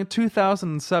 in like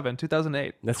 2007,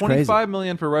 2008. That's 25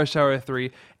 million for Rush Hour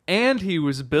 3, and he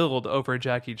was billed over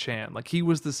Jackie Chan. Like, he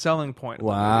was the selling point. of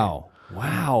the movie.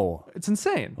 Wow. It's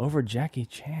insane. Over Jackie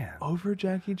Chan. Over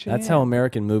Jackie Chan. That's how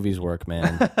American movies work,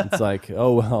 man. It's like,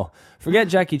 oh, well, forget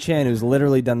Jackie Chan, who's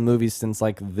literally done movies since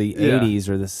like the Yeah. 80s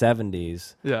or the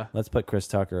 70s. Yeah. Let's put Chris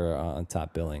Tucker on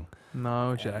top billing.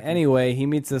 No, Jackie. Anyway, he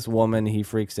meets this woman. He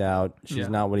freaks out. She's Yeah.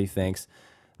 not what he thinks.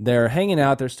 They're hanging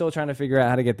out. They're still trying to figure out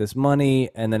how to get this money.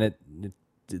 And then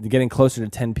getting closer to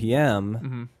 10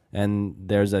 p.m. And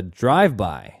there's a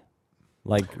drive-by.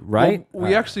 Like, right? Well,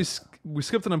 we actually we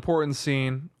skipped an important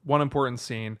scene, one important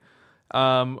scene,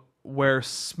 where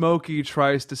Smokey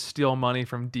tries to steal money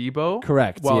from Debo.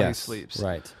 Correct. While yes. he sleeps.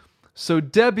 Right. So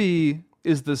Debbie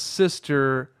is the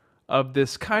sister of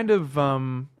this kind of I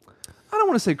don't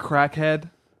want to say crackhead,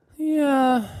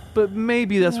 Yeah. but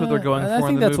maybe that's what they're going for I think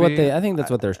in the that's movie. what they. I think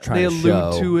that's what they're trying They to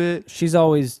allude show. to it.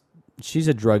 She's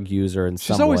a drug user in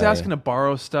some She's always way. asking to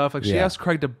borrow stuff. Like, she Yeah. asked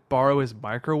Craig to borrow his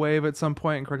microwave at some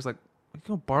point, and Craig's like, "You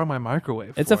can borrow my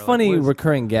microwave." It's for?" a funny Like, what is-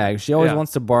 recurring gag. She always Yeah.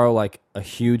 wants to borrow like a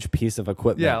huge piece of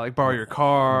equipment. yeah, like borrow your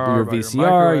car, your borrow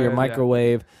VCR, your yeah.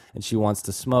 microwave, and she wants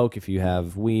to smoke if you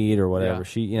have weed or whatever.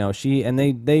 Yeah. She and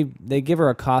they give her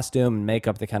a costume and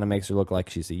makeup that kind of makes her look like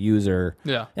she's a user.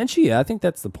 Yeah. And I think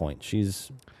that's the point.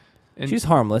 She's And-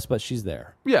 harmless, but she's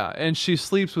there. Yeah, and she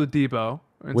sleeps with Debo.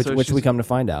 And Which so we she's- come to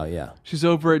find out, yeah. She's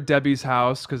over at Debbie's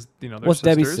house because they're Well, it's sisters.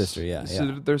 Debbie's sister, yeah, So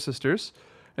yeah. they're sisters,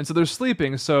 and so they're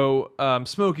sleeping. So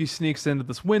Smokey sneaks into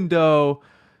this window.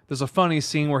 There's a funny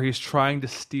scene where he's trying to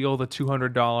steal the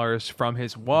 $200 from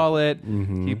his wallet.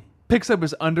 Mm-hmm. He picks up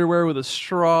his underwear with a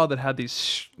straw that had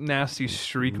these nasty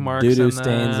streak marks. Doo-doo in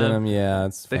stains in them. them, yeah.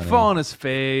 It's They funny. fall on his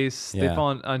face. They Yeah.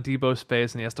 fall on Debo's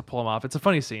face, and he has to pull them off. It's a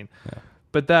funny scene.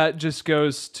 But that just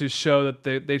goes to show that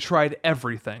they tried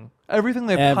everything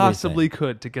they possibly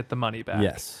could to get the money back.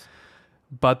 Yes.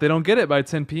 But they don't get it by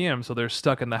 10 p.m., so they're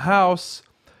stuck in the house.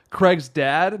 Craig's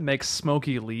dad makes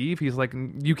Smokey leave. He's like,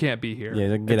 "You can't be here Yeah,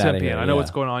 at get 10 outta p.m. here, I know yeah.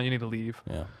 what's going on. You need to leave."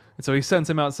 Yeah. And so he sends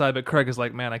him outside, but Craig is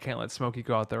like, "Man, I can't let Smokey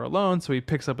go out there alone." So he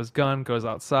picks up his gun, goes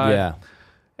outside. Yeah.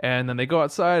 And then they go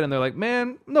outside, and they're like,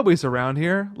 "Man, nobody's around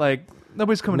here. Like,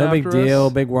 nobody's coming No after big us." deal.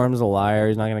 Big Worm's a liar.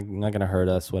 He's not gonna hurt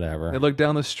us. Whatever. They look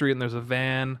down the street, and there's a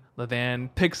van. The van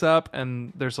picks up,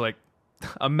 and there's like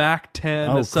a MAC-10,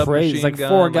 a Oh, submachine crazy! It's like gun.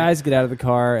 four like- guys get out of the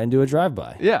car and do a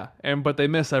drive-by. Yeah, but they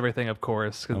miss everything, of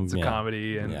course, because it's a yeah.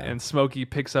 comedy. And, Yeah. and Smokey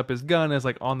picks up his gun, and is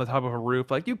like on the top of a roof,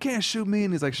 like, "You can't shoot me!"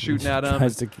 And he's like shooting at him,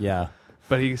 Tries to, yeah.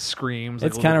 but he screams. Like,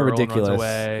 It's a little kinda girl and ridiculous. Runs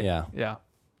away. Yeah.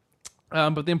 yeah.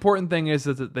 But the important thing is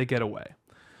that they get away.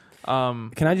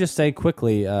 Can I just say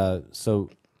quickly? So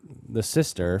the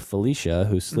sister Felicia,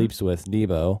 who sleeps with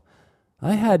Debo,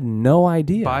 I had no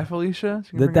idea Bye, Felicia.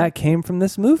 Did you bring that came from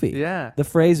this movie. Yeah. The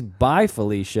phrase "bye,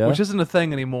 Felicia," which isn't a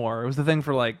thing anymore. It was the thing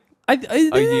for like I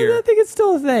year. I think it's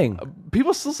still a thing.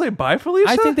 people still say "Bye, Felicia."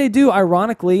 I think they do,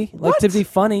 ironically, like to What? be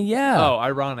funny. Yeah. Oh,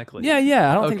 ironically.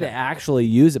 Yeah. I don't think Okay. they actually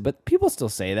use it, but people still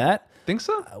say that. Think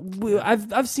so?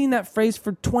 I've seen that phrase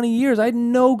for 20 years. I had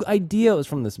no idea it was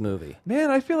from this movie. Man,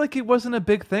 I feel like it wasn't a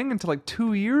big thing until like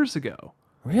 2 years ago,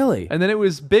 Really? and then it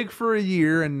was big for a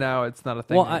year, and now it's not a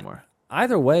thing anymore.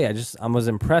 Either way, I was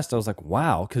impressed. I was like,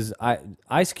 wow, because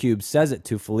Ice Cube says it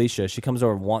to Felicia. She comes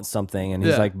over and wants something, and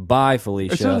he's Yeah. like, bye, It's just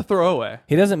a Felicia. throwaway.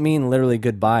 He doesn't mean literally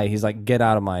goodbye. He's like, get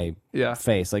out of my Yeah.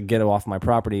 face. Like, get off my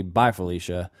property. Bye,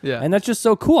 Felicia. Yeah. And that's just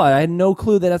so cool. I had no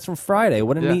clue that that's from Friday.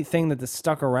 What a Yeah. neat thing that this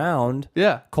stuck around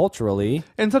Yeah, culturally.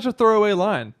 and such a throwaway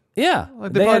line. Yeah.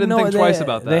 Like, they probably didn't think twice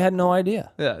about that. They had no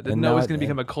idea. Yeah, didn't And know it now was going to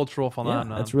become a cultural Yeah,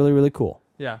 phenomenon. that's really, really cool.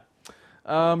 Yeah.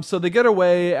 So they get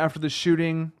away after the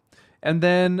shooting, and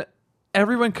then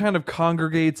everyone kind of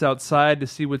congregates outside to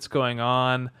see what's going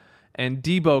on, and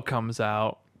Debo comes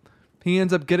out. He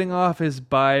ends up getting off his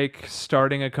bike,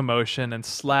 starting a commotion, and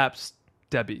slaps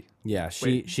Debbie. Yeah,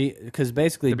 Wait. because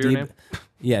basically, Debbie her name?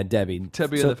 yeah, Debbie.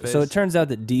 Debbie so, in the face. So it turns out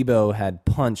that Debo had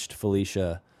punched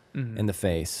Felicia in the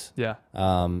face, Yeah.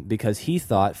 because he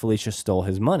thought Felicia stole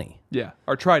his money. Yeah.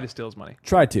 Or tried to steal his money.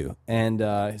 Tried to,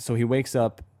 and so he wakes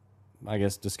up, I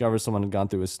guess, discovers someone had gone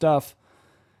through his stuff.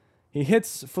 He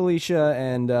hits Felicia,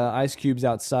 and Ice Cube's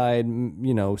outside,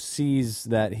 sees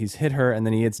that he's hit her, and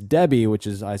then he hits Debbie, which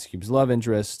is Ice Cube's love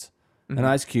interest. And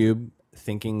Ice Cube,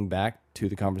 thinking back to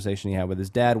the conversation he had with his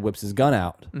dad, whips his gun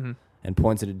out and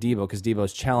points it at Debo, because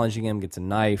Debo's challenging him, gets a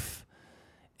knife.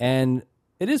 And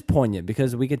It is poignant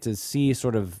because we get to see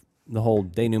sort of the whole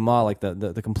denouement, like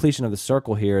the completion of the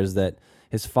circle here is that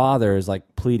his father is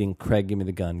like pleading, Craig, give me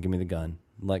the gun,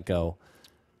 let go,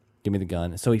 give me the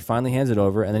gun. So he finally hands it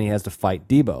over, and then he has to fight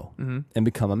Debo and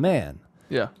become a man.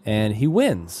 Yeah. And he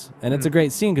wins. And it's a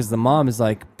great scene because the mom is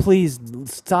like, please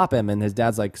stop him. And his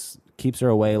dad's like, keeps her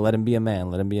away, let him be a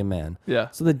man. Yeah.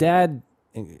 So the dad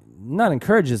not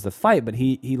encourages the fight, but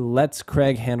he lets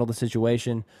Craig handle the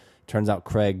situation. Turns out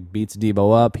Craig beats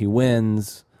Debo up, he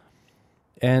wins,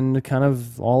 and kind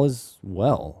of all is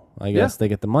well. I guess they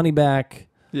get the money back.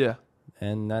 Yeah.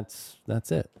 And that's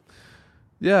it.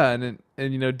 Yeah, and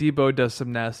Debo does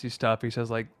some nasty stuff. He says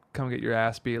like, "Come get your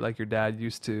ass beat like your dad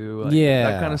used to." Like,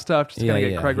 that kind of stuff. Just to kind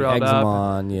of get Craig riled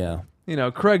up.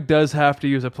 Craig does have to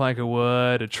use a plank of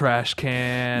wood, a trash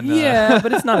can. Yeah,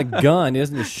 but it's not a gun. He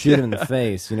doesn't just shoot him in the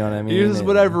face. You know what I mean? He uses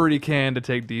whatever he can to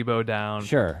take Debo down.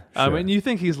 Sure. And you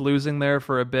think he's losing there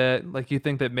for a bit. Like you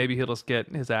think that maybe he'll just get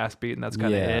his ass beat, and that's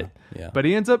kind of it. Yeah. But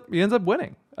he ends up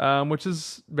winning, which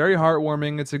is very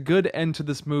heartwarming. It's a good end to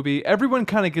this movie. Everyone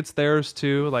kind of gets theirs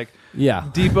too. Like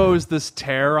Debo's this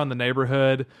terror on the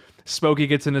neighborhood. Smokey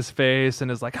gets in his face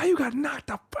and is like, "Oh, you got knocked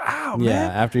out, man." Yeah,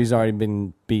 after he's already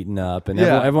been beaten up, and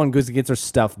everyone gets their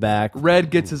stuff back.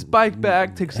 Red gets his bike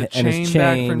back, takes a chain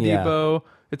back from Debo.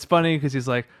 It's funny because he's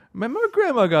like, "My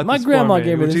grandma got my this grandma for me,"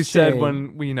 gave me which this he said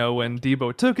chain. when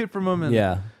Debo took it from him.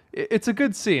 And it's a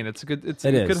good scene. It's a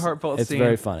good heartfelt scene. It's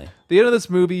very funny. The end of this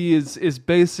movie is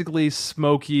basically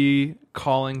Smokey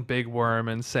calling Big Worm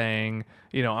and saying,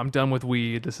 "I'm done with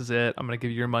weed. This is it. I'm gonna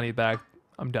give you your money back.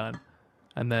 I'm done."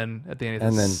 And then at the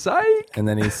end, psych! And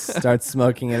then he starts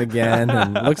smoking it again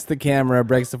and looks at the camera,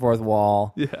 breaks the fourth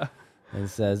wall. Yeah. And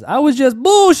says, "I was just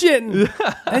bullshitting.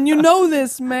 And you know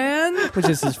this, man." Which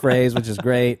is his phrase, which is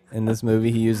great. In this movie,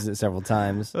 he uses it several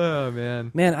times. Oh,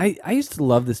 man. Man, I used to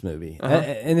love this movie.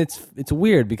 And it's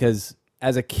weird because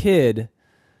as a kid,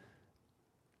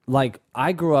 like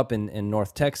I grew up in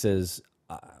North Texas.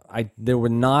 There were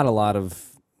not a lot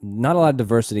of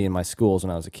diversity in my schools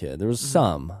when I was a kid. There was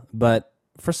some, but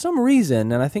for some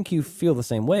reason, and I think you feel the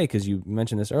same way because you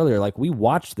mentioned this earlier, like we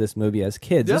watched this movie as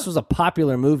kids. Yeah. This was a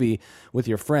popular movie with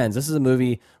your friends. This is a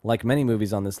movie, like many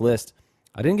movies on this list,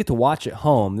 I didn't get to watch at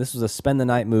home. This was a spend the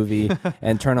night movie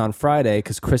and turn on Friday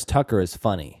because Chris Tucker is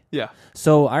funny. Yeah.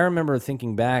 So I remember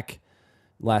thinking back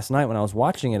last night when I was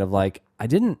watching it of like,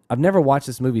 I've never watched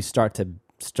this movie start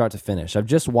to finish. I've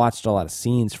just watched a lot of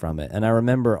scenes from it, and I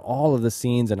remember all of the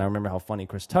scenes, and I remember how funny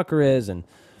Chris Tucker is, and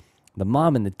the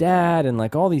mom and the dad, and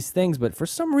like all these things. But for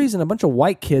some reason, a bunch of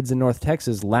white kids in North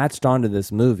Texas latched onto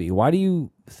this movie. Why do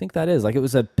you think that is? Like it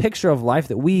was a picture of life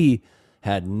that we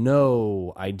had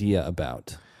no idea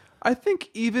about. I think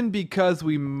even because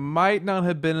we might not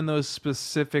have been in those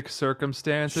specific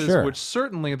circumstances, which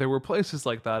certainly there were places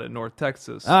like that in North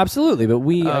Texas. Absolutely, but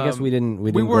I guess we didn't.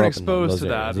 We weren't exposed to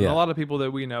that, areas. and a lot of people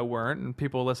that we know weren't, and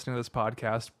people listening to this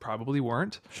podcast probably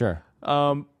weren't. Sure.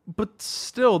 But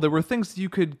still, there were things that you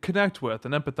could connect with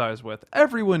and empathize with.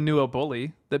 Everyone knew a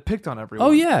bully that picked on everyone.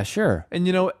 Oh yeah, sure.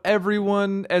 And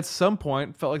everyone at some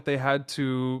point felt like they had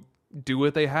to do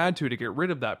what they had to get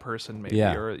rid of that person, maybe.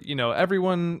 Yeah. Or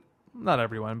everyone. Not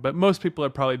everyone, but most people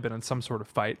have probably been in some sort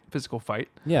of physical fight.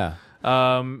 Yeah.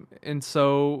 And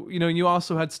so, you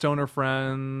also had stoner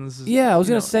friends. Yeah, I was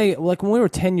going to say, like, when we were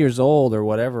 10 years old or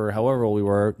whatever, however old we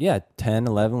were, 10,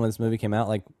 11 when this movie came out,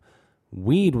 like,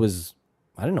 weed was,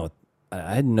 I don't know,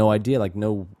 I had no idea, like,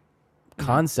 no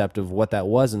concept of what that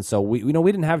was. And so, we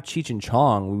didn't have Cheech and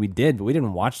Chong. We did, but we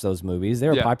didn't watch those movies. They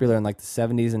were popular in, like, the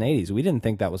 70s and 80s. We didn't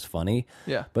think that was funny.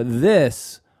 Yeah. But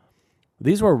these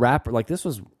were this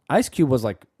was... Ice Cube was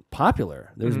like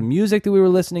popular. There's music that we were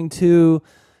listening to,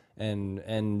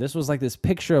 and this was like this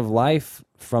picture of life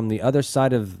from the other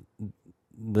side of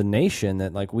the nation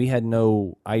that like we had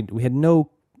no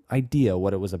idea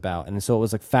what it was about, and so it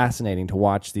was like fascinating to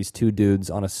watch these two dudes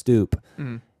on a stoop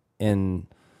in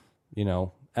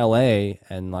L.A.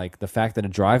 and like the fact that a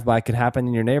drive-by could happen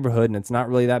in your neighborhood and it's not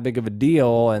really that big of a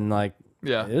deal, and like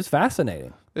it was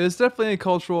fascinating. It's definitely a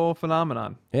cultural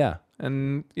phenomenon. Yeah.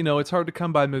 And, it's hard to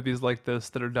come by movies like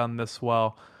this that are done this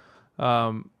well.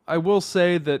 I will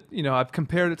say that, I've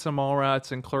compared it to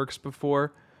Mallrats and Clerks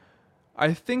before.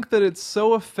 I think that it's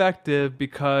so effective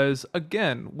because,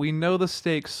 again, we know the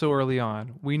stakes so early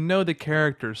on. We know the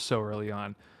characters so early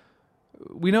on.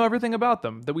 We know everything about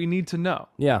them that we need to know.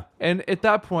 Yeah. And at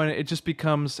that point, it just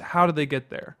becomes, how do they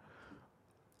get there?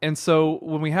 And so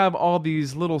when we have all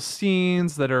these little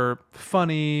scenes that are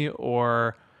funny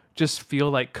or just feel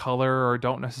like color or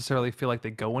don't necessarily feel like they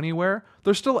go anywhere,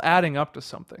 they're still adding up to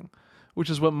something, which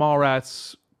is what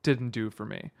Mallrats didn't do for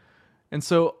me. And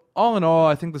so all in all,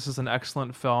 I think this is an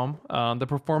excellent film. The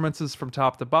performances from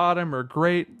top to bottom are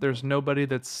great. There's nobody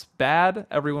that's bad.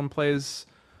 Everyone plays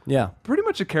Yeah. pretty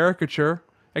much a caricature,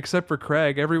 except for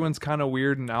Craig. Everyone's kind of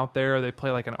weird and out there. They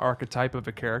play like an archetype of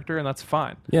a character, and that's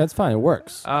fine. Yeah, it's fine. It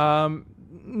works.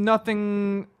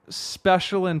 Nothing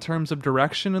special in terms of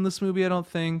direction in this movie, I don't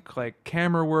think. Like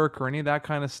camera work or any of that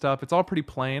kind of stuff. It's all pretty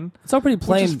plain. It's all pretty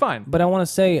plain. Which is fine. But I want to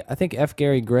say, I think F.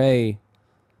 Gary Gray,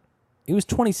 he was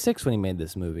 26 when he made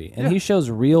this movie, and he shows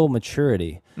real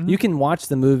maturity. You can watch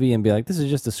the movie and be like, this is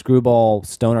just a screwball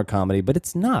stoner comedy, but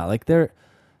it's not. Like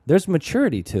there's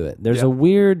maturity to it. There's a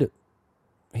weird...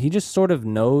 He just sort of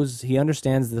knows, he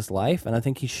understands this life, and I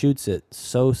think he shoots it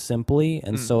so simply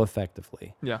and so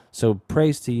effectively. Yeah. So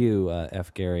praise to you,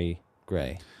 F. Gary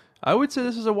Gray. I would say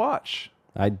this is a watch.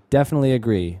 I definitely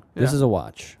agree. This Yeah. is a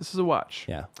watch. This is a watch.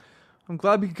 Yeah. I'm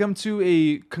glad we could come to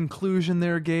a conclusion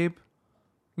there, Gabe.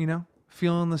 You know,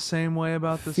 feeling the same way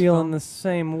about this Feeling film. the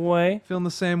same way. Feeling the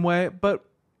same way, but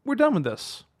we're done with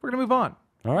this. We're going to move on.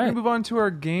 All We're right. going to move on to our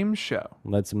game show.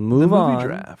 Let's move movie on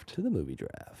draft. to the movie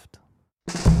draft.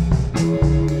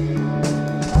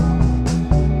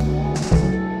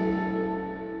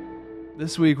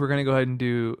 This week, we're going to go ahead and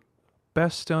do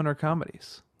best stoner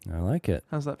comedies. I like it.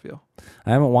 How's that feel?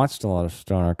 I haven't watched a lot of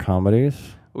stoner comedies.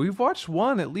 We've watched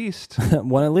one at least.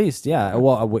 One at least, yeah.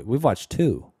 Well, we've watched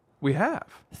two. We have.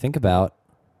 Think about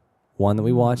one that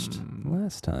we watched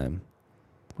last time.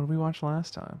 What did we watch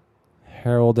last time?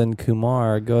 Harold and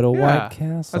Kumar Go to Yeah, White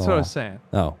Castle. That's what I was saying.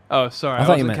 Oh, Oh, sorry. I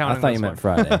thought you wasn't meant. I counting thought this you meant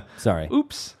one. Friday. Sorry.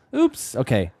 Oops. Oops.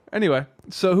 Okay. Anyway,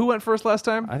 so who went first last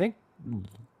time? I think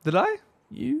Did I?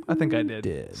 you. I think I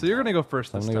did. So you're going to go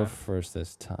first I'm this gonna time. go first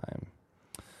this time.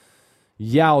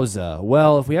 Yowza.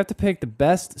 Well, if we have to pick the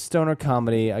best stoner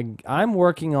comedy, I'm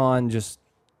working on just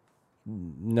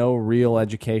no real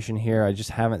education here. I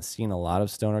just haven't seen a lot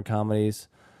of stoner comedies.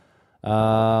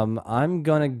 I'm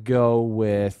gonna go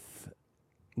with.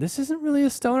 This isn't really a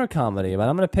stoner comedy, but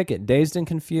I'm gonna pick it. Dazed and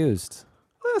Confused.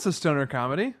 Well, that's a stoner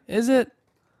comedy. Is it?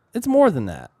 It's more than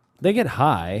that. They get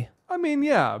high. I mean,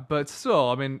 yeah, but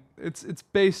still, I mean, it's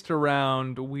based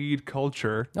around weed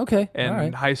culture Okay. and all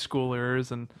right. high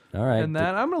schoolers and All right. and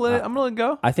that. I'm gonna let it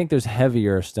go. I think there's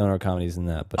heavier stoner comedies than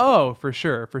that, but Oh, for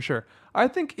sure, for sure. I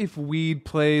think if weed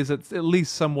plays, it's at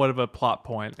least somewhat of a plot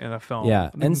point in a film. yeah.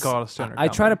 you can call it a stoner. I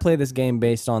try to comedy. play this game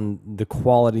based on the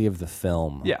quality of the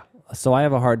film. Yeah. So I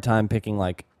have a hard time picking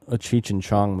like a Cheech and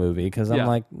Chong movie because I'm Yeah.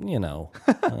 like,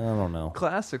 I don't know.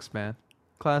 Classics, man.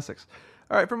 Classics.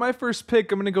 All right, for my first pick,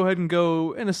 I'm going to go ahead and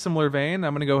go in a similar vein.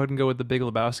 I'm going to go ahead and go with The Big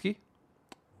Lebowski.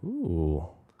 Ooh.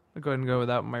 I'll go ahead and go with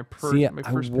that my See, my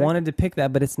I first pick. wanted to pick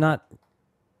that, but it's not.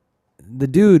 The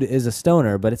dude is a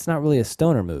stoner, but it's not really a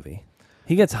stoner movie.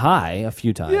 He gets high a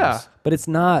few times. Yeah. But it's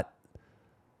not.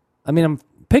 I mean,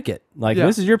 pick it. Like, Yeah.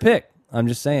 this is your pick. I'm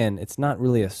just saying, it's not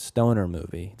really a stoner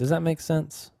movie. Does that make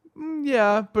sense?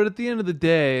 Yeah, but at the end of the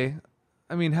day,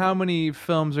 I mean, how many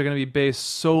films are going to be based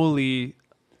solely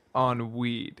on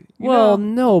weed? You Well, know?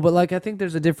 no, but like I think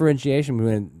there's a differentiation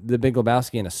between The Big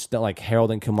Lebowski and like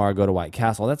Harold and Kumar Go to White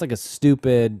Castle. That's like a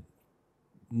stupid,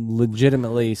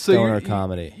 legitimately So stoner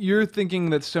comedy. You're thinking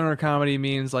that stoner comedy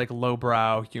means like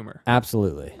lowbrow humor.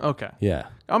 Absolutely. Okay. Yeah.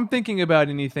 I'm thinking about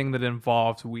anything that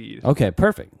involves weed. Okay.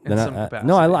 Perfect. In some no,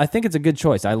 capacity. I think it's a good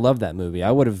choice. I love that movie.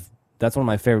 I would have. That's one of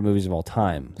my favorite movies of all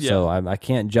time. So I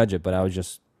can't judge it, but I was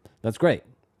just. That's great.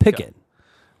 Pick Yeah. it.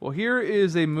 Well, here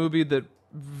is a movie that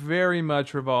very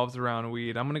much revolves around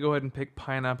weed. I'm going to go ahead and pick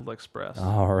Pineapple Express.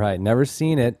 All right. Never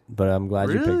seen it, but I'm glad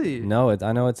you Really? picked. No,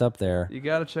 I know it's up there. You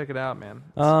got to check it out, man.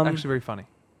 It's Um, actually very funny.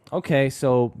 Okay,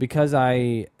 so because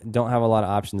I don't have a lot of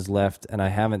options left and I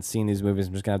haven't seen these movies,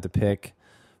 I'm just going to have to pick.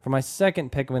 For my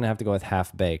second pick, I'm going to have to go with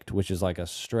Half Baked, which is like a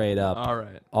straight up, All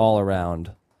right. all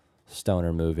around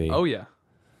stoner movie. Oh, yeah.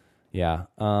 Yeah.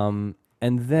 And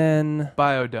then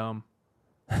Biodome.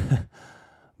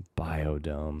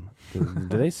 Biodome.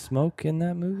 Do they smoke in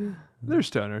that movie? They're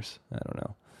stoners. I don't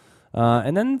know.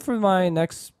 And then for my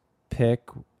next pick,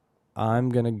 I'm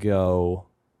going to go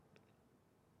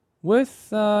with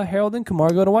Harold and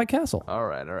Kumar Go to White Castle. All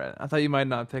right, all right. I thought you might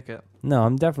not pick it. No,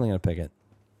 I'm definitely going to pick it.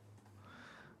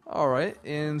 All right,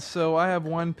 and so I have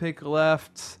one pick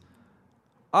left.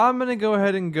 I'm going to go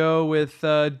ahead and go with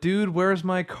Dude, Where's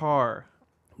My Car?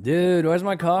 Dude, where's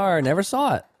my car? Never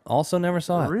saw it. Also never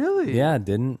saw it. Really? Yeah,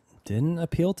 didn't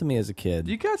appeal to me as a kid.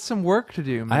 You got some work to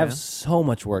do, man. I have so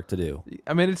much work to do.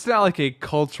 I mean, it's not like a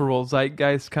cultural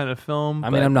zeitgeist kind of film. I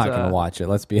mean, but, I'm not going to watch it.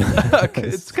 Let's be honest.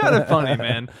 It's kind of funny,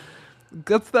 man.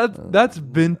 That's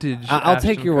vintage. I'll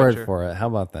take Ashton your word Kutcher. for it. How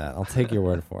about that? I'll take your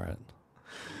word for it.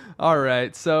 All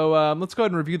right, so let's go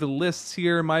ahead and review the lists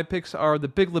here. My picks are The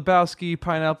Big Lebowski,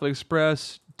 Pineapple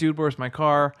Express, Dude, Where's My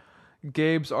Car?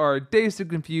 Gabe's are Dazed and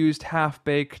Confused, Half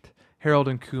Baked, Harold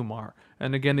and Kumar.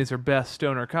 And again, these are best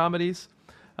stoner comedies.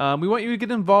 We want you to get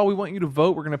involved. We want you to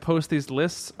vote. We're going to post these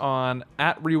lists on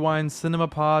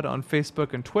 @RewindCinemaPod on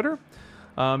Facebook and Twitter.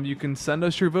 You can send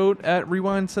us your vote at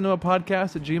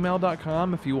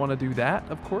rewindcinemapodcast@gmail.com if you want to do that,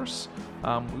 of course.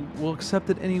 We'll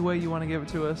accept it any way you want to give it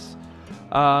to us.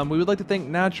 We would like to thank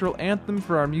Natural Anthem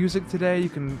for our music today. You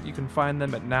can find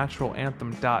them at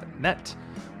naturalanthem.net.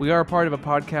 We are a part of a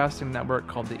podcasting network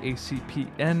called the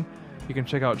ACPN. You can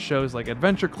check out shows like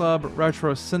Adventure Club,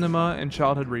 Retro Cinema, and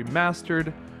Childhood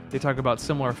Remastered. They talk about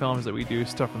similar films that we do,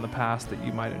 stuff from the past that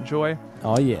you might enjoy.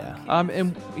 Oh, yeah.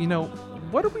 And,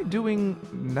 what are we doing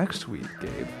next week,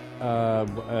 Gabe? I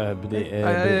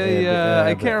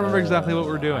can't remember exactly what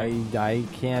we're doing. I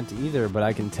can't either, but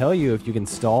I can tell you if you can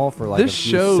stall for like this a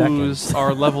few shows seconds.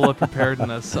 our level of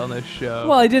preparedness on this show.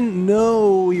 Well, I didn't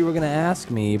know you were going to ask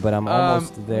me, but I'm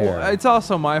almost there. Well, it's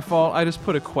also my fault. I just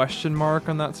put a question mark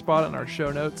on that spot in our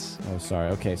show notes. Oh, sorry.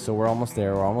 Okay, so we're almost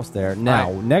there.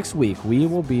 Now, next week we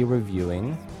will be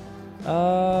reviewing.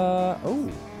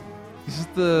 Is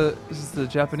this the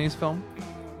Japanese film?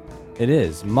 It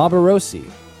is Maborosi.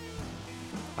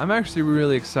 I'm actually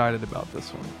really excited about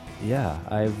this one. Yeah,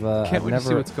 I've Can't wait never to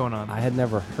see what's going on. I had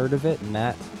never heard of it.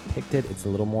 Matt picked it. It's a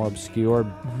little more obscure.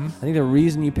 Mm-hmm. I think the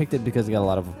reason you picked it because it got a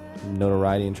lot of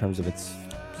notoriety in terms of its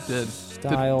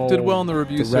style, did well in the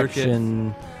review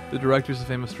direction. circuit. The director's a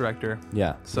famous director.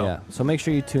 Yeah. So make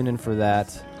sure you tune in for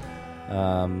that.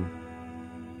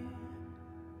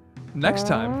 Next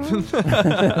time.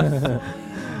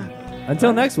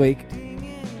 Until next week,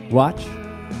 watch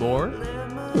More.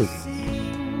 movies.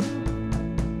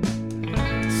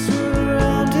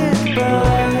 Surrounded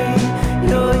by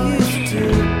your used to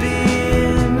be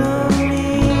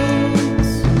enemies.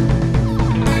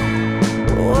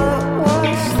 What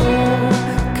was the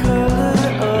color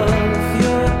of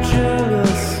your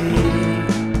jealousy?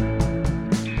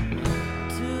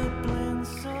 To blend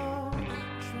so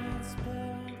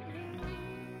transparent.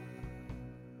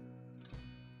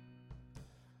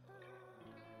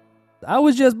 I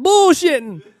was just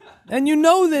bullshitting, and you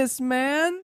know this, man.